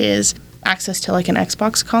Mesquite is access to like an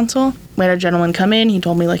Xbox console. We had a gentleman come in, he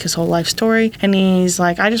told me like his whole life story, and he's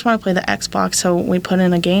like, I just want to play the Xbox. So we put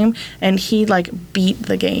in a game, and he like beat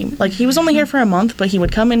the game. Like, he was only here for a month, but he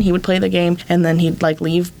would come in, he would play the game, and then he'd like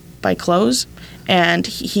leave by close. And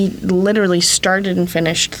he literally started and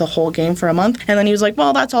finished the whole game for a month. And then he was like,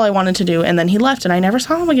 well, that's all I wanted to do. And then he left, and I never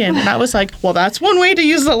saw him again. And I was like, well, that's one way to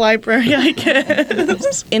use the library, I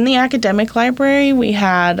guess. In the academic library, we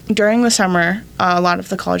had, during the summer, a lot of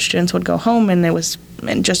the college students would go home, and it was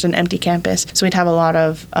just an empty campus. So we'd have a lot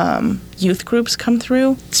of youth groups come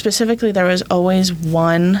through. Specifically, there was always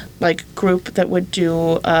one like group that would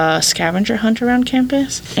do a scavenger hunt around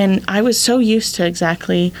campus. And I was so used to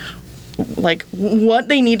exactly like what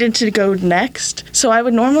they needed to go next. So I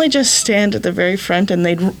would normally just stand at the very front, and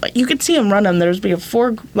you could see them run them. There'd be four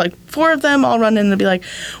of them all run in and they'd be like,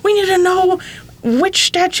 we need to know which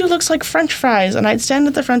statue looks like French fries. And I'd stand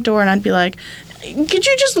at the front door and I'd be like, could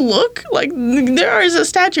you just look? Like, there is a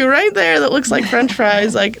statue right there that looks like French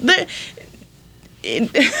fries. Like,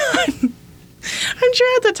 I'm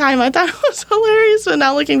sure at the time I thought it was hilarious, but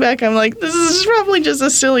now looking back, I'm like, this is probably just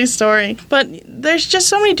a silly story. But there's just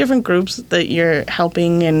so many different groups that you're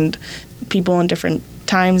helping, and people in different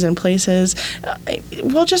times and places.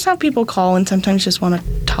 We'll just have people call and sometimes just want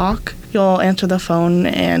to talk. you'll answer the phone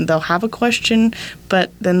and they'll have a question,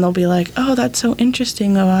 but then they'll be like, oh, that's so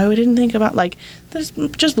interesting. Oh, I didn't think about, like, there's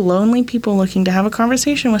just lonely people looking to have a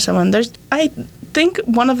conversation with someone. I think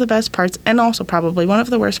one of the best parts, and also probably one of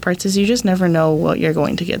the worst parts, is you just never know what you're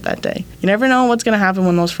going to get that day. You never know what's going to happen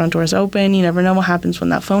when those front doors open. You never know what happens when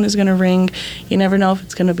that phone is going to ring. You never know if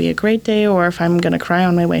it's going to be a great day or if I'm going to cry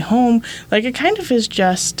on my way home. Like, it kind of is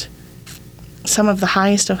just some of the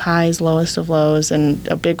highest of highs, lowest of lows, and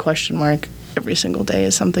a big question mark. Every single day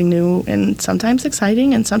is something new and sometimes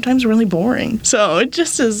exciting and sometimes really boring. So it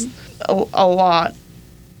just is a lot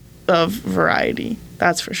of variety,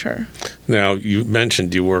 that's for sure. Now, you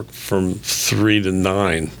mentioned you work from 3 to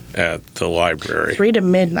 9 at the library. 3 to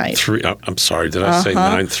midnight. I'm sorry, did I say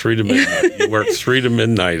 9? 3 to midnight. You work 3 to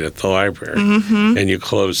midnight at the library, and you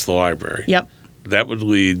close the library. Yep. That would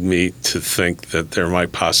lead me to think that there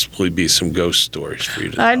might possibly be some ghost stories for you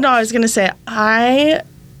to tell. I know, I was going to say, I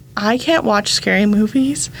can't watch scary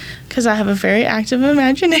movies because I have a very active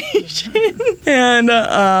imagination. And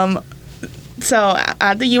so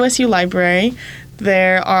at the USU library,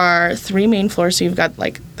 there are 3 main floors. So you've got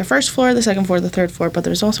like the first floor, the second floor, the third floor, but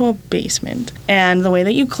there's also a basement. And the way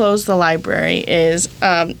that you close the library is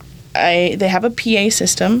they have a PA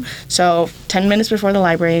system. So 10 minutes before the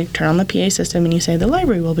library, turn on the PA system and you say, the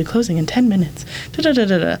library will be closing in 10 minutes.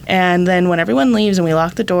 Da-da-da-da-da. And then when everyone leaves and we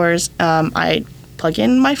lock the doors, I plug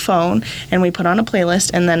in my phone and we put on a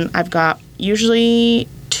playlist, and then I've got usually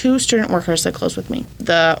 2 student workers that close with me.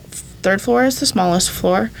 The third floor is the smallest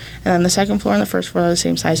floor, and then the second floor and the first floor are the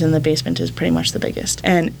same size, and the basement is pretty much the biggest.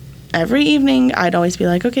 And every evening I'd always be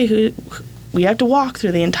like, okay, we have to walk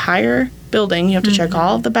through the entire building. You have to check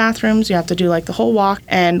all of the bathrooms. You have to do like the whole walk.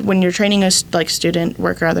 And when you're training a student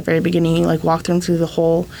worker at the very beginning, you like walk them through the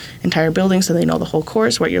whole entire building so they know the whole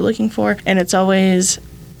course, what you're looking for. And it's always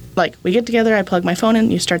like, we get together, I plug my phone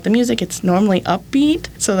in, you start the music. It's normally upbeat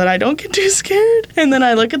so that I don't get too scared. And then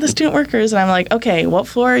I look at the student workers and I'm like, okay, what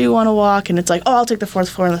floor you want to walk? And it's like, oh, I'll take the 4th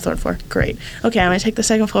floor and the 3rd floor. Great. Okay, I'm going to take the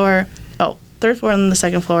 2nd floor. Oh, 3rd floor and the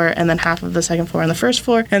 2nd floor, and then half of the 2nd floor and the 1st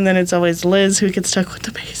floor. And then it's always Liz who gets stuck with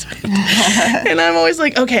the basement. And I'm always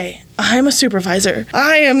like, okay, I'm a supervisor.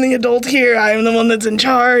 I am the adult here. I am the one that's in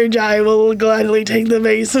charge. I will gladly take the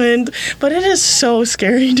basement. But it is so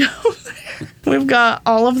scary down there. We've got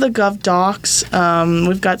all of the Gov docs.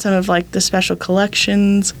 We've got some of like the special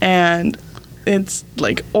collections, and it's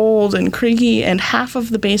like old and creaky, and half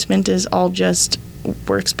of the basement is all just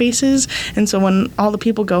workspaces. And so when all the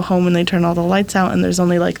people go home and they turn all the lights out and there's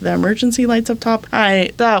only like the emergency lights up top,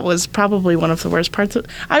 that was probably one of the worst parts.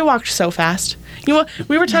 I walked so fast. You know,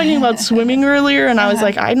 we were talking about swimming earlier, and I was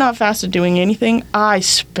like, I'm not fast at doing anything. I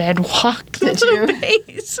sped walked to the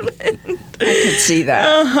basement. I could see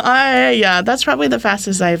that. Yeah, that's probably the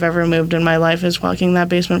fastest I've ever moved in my life, is walking that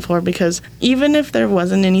basement floor, because even if there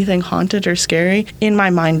wasn't anything haunted or scary, in my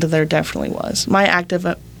mind there definitely was. My active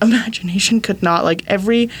imagination could not, like,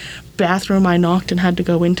 every bathroom I knocked and had to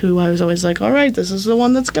go into, I was always like, all right, this is the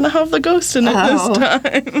one that's going to have the ghost in it this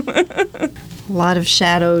time. A lot of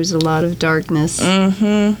shadows, a lot of darkness.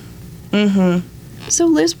 So,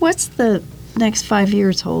 Liz, what's the next 5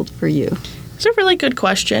 years hold for you? It's a really good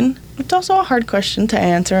question. It's also a hard question to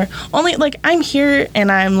answer. Only, like, I'm here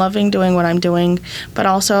and I'm loving doing what I'm doing, but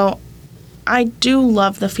also I do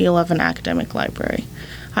love the feel of an academic library.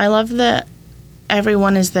 I love that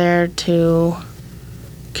everyone is there to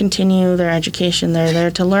continue their education. They're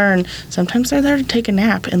there to learn. Sometimes they're there to take a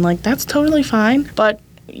nap, and, like, that's totally fine. But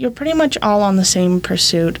you're pretty much all on the same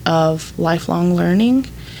pursuit of lifelong learning.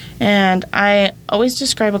 And I always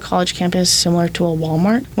describe a college campus similar to a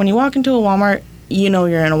Walmart. When you walk into a Walmart, you know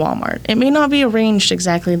you're in a Walmart. It may not be arranged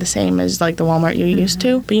exactly the same as like the Walmart you're used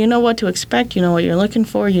to, but you know what to expect, you know what you're looking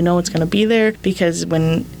for, you know what's going to be there, because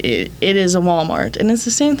when it is a Walmart. And it's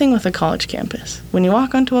the same thing with a college campus. When you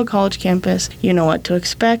walk onto a college campus, you know what to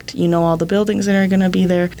expect, you know all the buildings that are going to be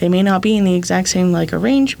there. They may not be in the exact same like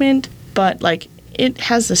arrangement, but like it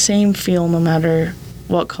has the same feel no matter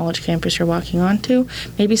what college campus you're walking onto.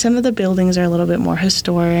 Maybe some of the buildings are a little bit more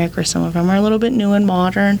historic, or some of them are a little bit new and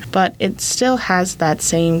modern, but it still has that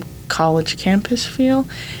same college campus feel,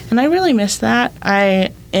 and I really miss that.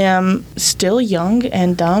 I am still young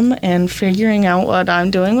and dumb and figuring out what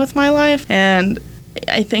I'm doing with my life, and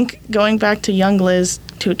I think going back to young Liz,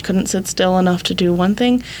 who couldn't sit still enough to do one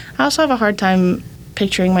thing, I also have a hard time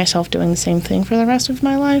picturing myself doing the same thing for the rest of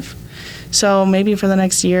my life. So maybe for the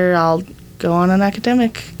next year I'll go on an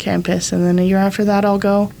academic campus, and then a year after that I'll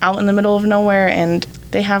go out in the middle of nowhere and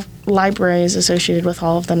they have libraries associated with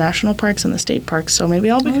all of the national parks and the state parks. So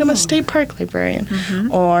maybe I'll become a state park librarian.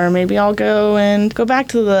 Or maybe I'll go back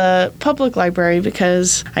to the public library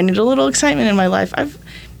because I need a little excitement in my life. I'm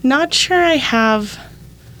not sure I have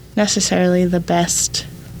necessarily the best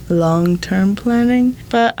long-term planning,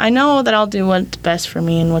 but I know that I'll do what's best for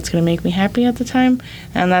me and what's going to make me happy at the time,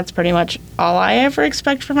 and that's pretty much all I ever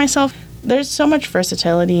expect for myself. There's so much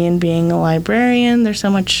versatility in being a librarian. There's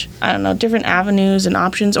so much, different avenues and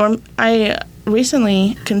options. Or I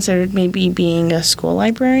recently considered maybe being a school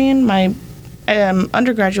librarian. My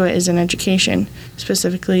undergraduate is in education,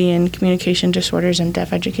 specifically in communication disorders and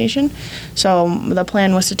deaf education. So the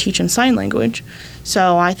plan was to teach in sign language.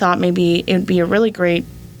 So I thought maybe it would be a really great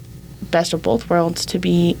best of both worlds to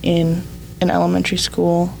be in an elementary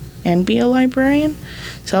school and be a librarian.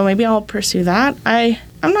 So maybe I'll pursue that.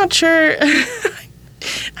 I'm not sure.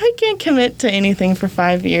 I can't commit to anything for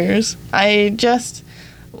 5 years. I just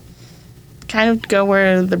kind of go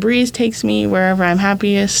where the breeze takes me, wherever I'm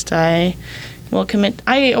happiest. I will commit.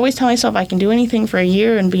 I always tell myself I can do anything for a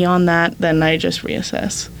year, and beyond that, then I just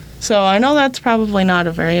reassess. So I know that's probably not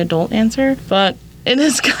a very adult answer, but it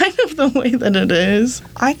is kind of the way that it is.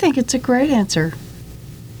 I think it's a great answer.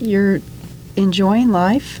 You're enjoying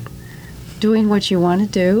life, doing what you want to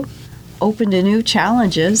do, open to new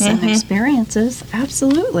challenges and experiences.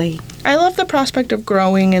 Absolutely. I love the prospect of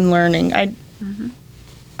growing and learning.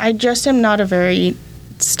 I just am not a very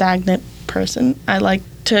stagnant person. I like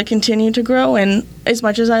to continue to grow, and as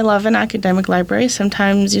much as I love an academic library,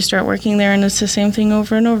 sometimes you start working there and it's the same thing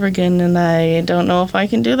over and over again, and I don't know if I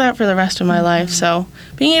can do that for the rest of my life. So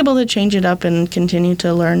being able to change it up and continue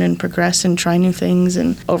to learn and progress and try new things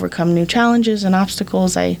and overcome new challenges and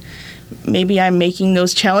obstacles, maybe I'm making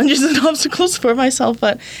those challenges and obstacles for myself,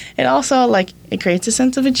 but it also, it creates a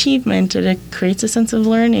sense of achievement, and it creates a sense of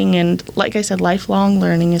learning, and like I said, lifelong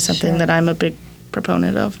learning is something that I'm a big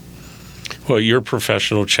proponent of. Well, your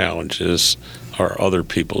professional challenges are other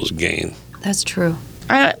people's gain. That's true.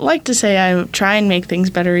 I like to say I try and make things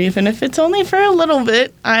better, even if it's only for a little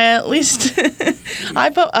bit. I at least I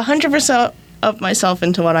put 100% of myself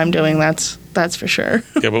into what I'm doing. That's for sure.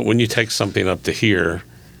 Yeah, but when you take something up to here,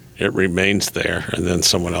 it remains there, and then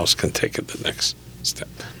someone else can take it the next step.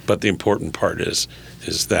 But the important part is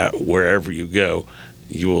that wherever you go,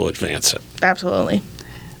 you will advance it. Absolutely.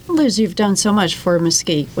 Liz, you've done so much for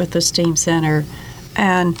Mesquite with the STEAM Center,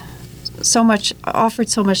 and offered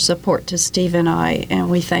so much support to Steve and I, and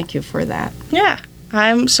we thank you for that. Yeah,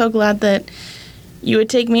 I'm so glad that you would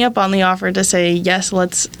take me up on the offer to say, yes,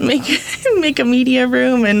 let's make a media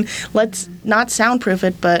room, and let's not soundproof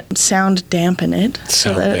it, but sound dampen it.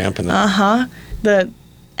 Dampen it. The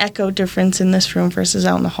echo difference in this room versus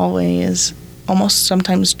out in the hallway is almost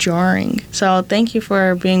sometimes jarring. So thank you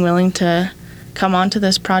for being willing to come onto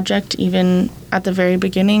this project even at the very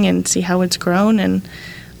beginning and see how it's grown and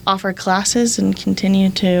offer classes and continue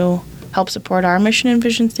to help support our mission and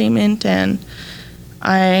vision statement. And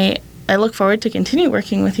I look forward to continue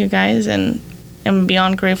working with you guys, and am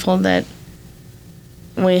beyond grateful that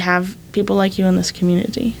we have people like you in this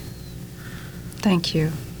community. Thank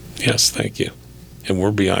you. Yes, thank you. And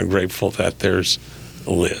we're beyond grateful that there's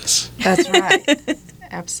Liz. That's right.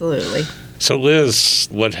 Absolutely. So, Liz,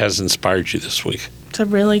 what has inspired you this week? It's a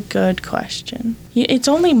really good question. It's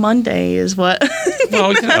only Monday is what...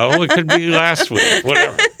 Well, it could be last week,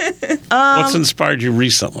 whatever. What's inspired you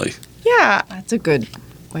recently? Yeah. That's a good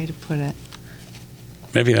way to put it.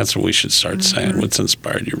 Maybe that's what we should start saying. What's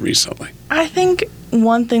inspired you recently? I think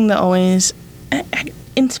one thing that always...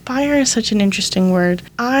 Inspire is such an interesting word.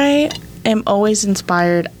 I am always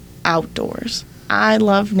inspired outdoors. I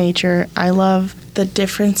love nature. I love the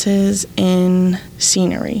differences in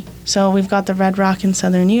scenery. So we've got the Red Rock in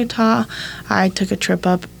southern Utah. I took a trip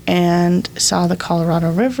up and saw the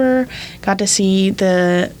Colorado River. Got to see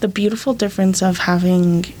the beautiful difference of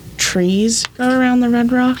having trees go around the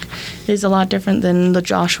Red Rock. It is a lot different than the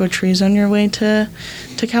Joshua trees on your way to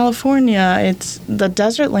California. It's the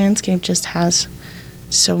desert landscape just has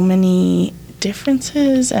so many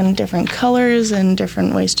differences and different colors and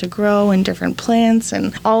different ways to grow and different plants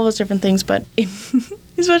and all those different things. But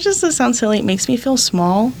as much as this sounds silly, it makes me feel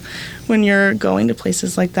small when you're going to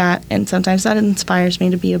places like that. And sometimes that inspires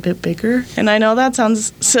me to be a bit bigger. And I know that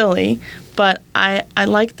sounds silly, but I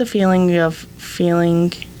like the feeling of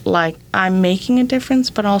feeling like I'm making a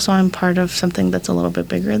difference, but also I'm part of something that's a little bit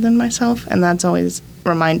bigger than myself. And that's always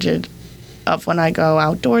reminded of when I go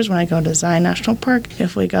outdoors, when I go to Zion National Park,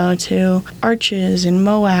 if we go to Arches in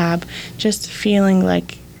Moab, just feeling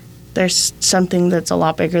like there's something that's a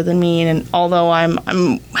lot bigger than me. And although I'm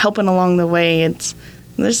helping along the way,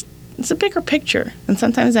 there's it's a bigger picture. And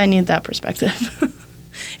sometimes I need that perspective.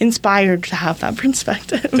 Inspired to have that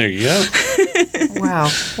perspective. There you go. Wow.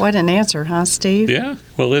 What an answer, huh, Steve? Yeah.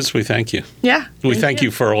 Well, Liz, we thank you. Yeah. We thank you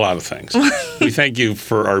for a lot of things. We thank you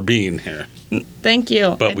for our being here. Thank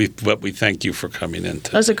you. But we thank you for coming in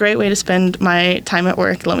today. That was a great way to spend my time at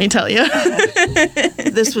work, let me tell you.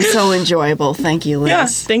 This was so enjoyable. Thank you, Liz. Yeah,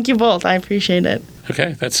 thank you both. I appreciate it.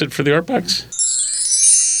 Okay, that's it for the Art Box.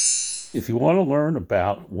 If you want to learn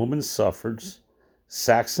about women's suffrage,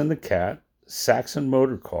 Saxon the Cat, Saxon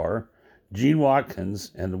Motor Car, Gene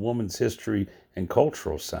Watkins, and the Women's History and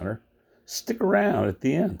Cultural Center, stick around at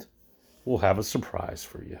the end. We'll have a surprise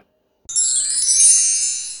for you.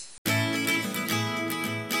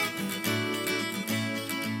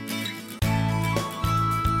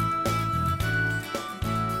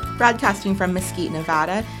 Broadcasting from Mesquite,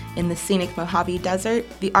 Nevada, in the scenic Mojave Desert,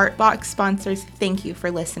 the Art Box sponsors thank you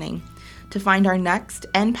for listening. To find our next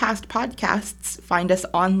and past podcasts, find us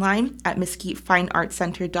online at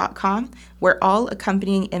mesquitefineartcenter.com, where all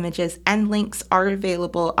accompanying images and links are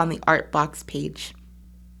available on the Art Box page.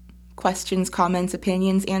 Questions, comments,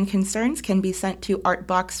 opinions, and concerns can be sent to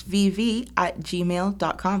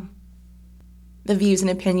artboxvv@gmail.com. The views and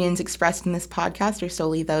opinions expressed in this podcast are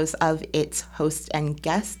solely those of its hosts and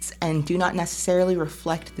guests and do not necessarily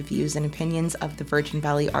reflect the views and opinions of the Virgin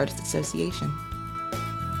Valley Artists Association.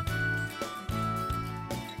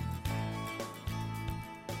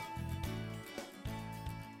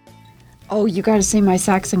 Oh, you got to see my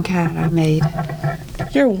Saxon cat I made.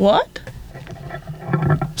 You're what?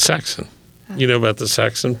 Saxon. You know about the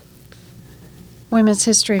Saxon? Women's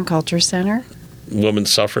History and Culture Center.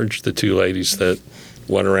 Women's suffrage, the two ladies that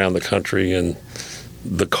went around the country, and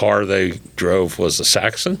the car they drove was a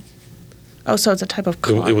Saxon. Oh, so it's a type of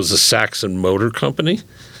car. It was a Saxon Motor Company.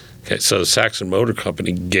 Okay, so the Saxon Motor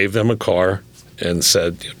Company gave them a car and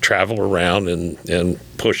said, travel around and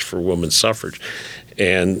push for women's suffrage.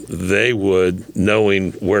 And they would,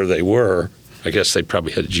 knowing where they were, I guess they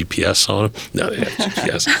probably had a GPS on them. No, they had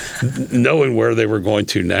GPS. Knowing where they were going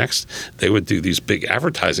to next, they would do these big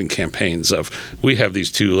advertising campaigns of, we have these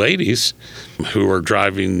two ladies who are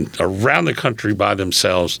driving around the country by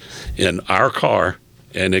themselves in our car,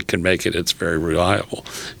 and it can make it. It's very reliable.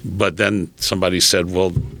 But then somebody said,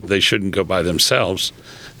 well, they shouldn't go by themselves.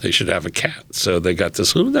 They should have a cat. So they got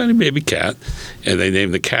this little tiny baby cat, and they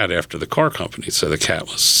named the cat after the car company. So the cat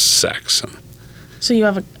was Saxon. So you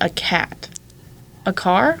have a cat. A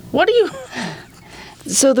car? What do you...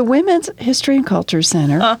 So the Women's History and Culture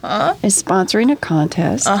Center is sponsoring a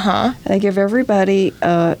contest. They give everybody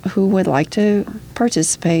who would like to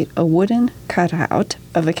participate a wooden cutout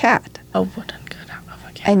of a cat. A wooden cutout of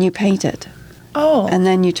a cat. And you paint it. Oh. And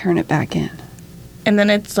then you turn it back in. And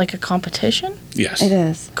then it's like a competition? Yes. It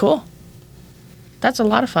is. Cool. That's a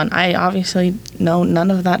lot of fun. I obviously know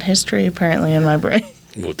none of that history apparently in my brain.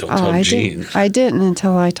 Well, don't tell Gene. I didn't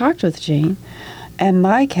until I talked with Gene. And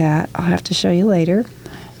my cat, I'll have to show you later,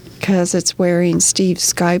 because it's wearing Steve's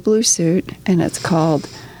sky blue suit, and it's called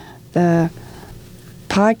the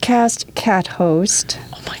Podcast Cat Host.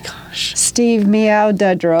 Oh my gosh. Steve Meow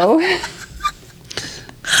Dudrow.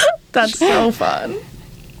 That's so fun.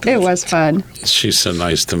 It was fun. She's so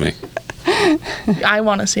nice to me. I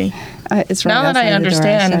want to see. It's right now that I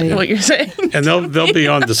understand what you're saying. And they'll be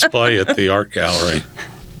on display at the art gallery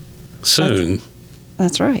soon.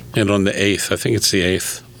 That's right. And on the 8th, I think it's the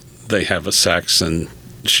 8th, they have a Saxon.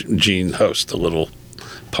 Gene hosts a little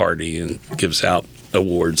party and gives out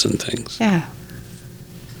awards and things. Yeah.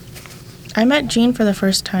 I met Jean for the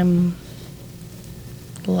first time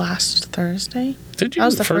last Thursday. Did you? That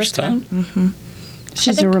was the first time? Mm-hmm.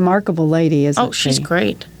 She's a remarkable lady, isn't she? Oh, she's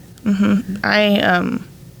great. Mm-hmm. I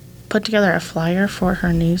put together a flyer for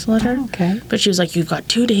her newsletter. Oh, okay. But she was like, you've got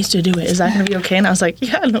 2 days to do it. Is that going to be okay? And I was like,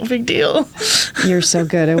 yeah, no big deal. You're so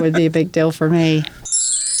good. It would be a big deal for me.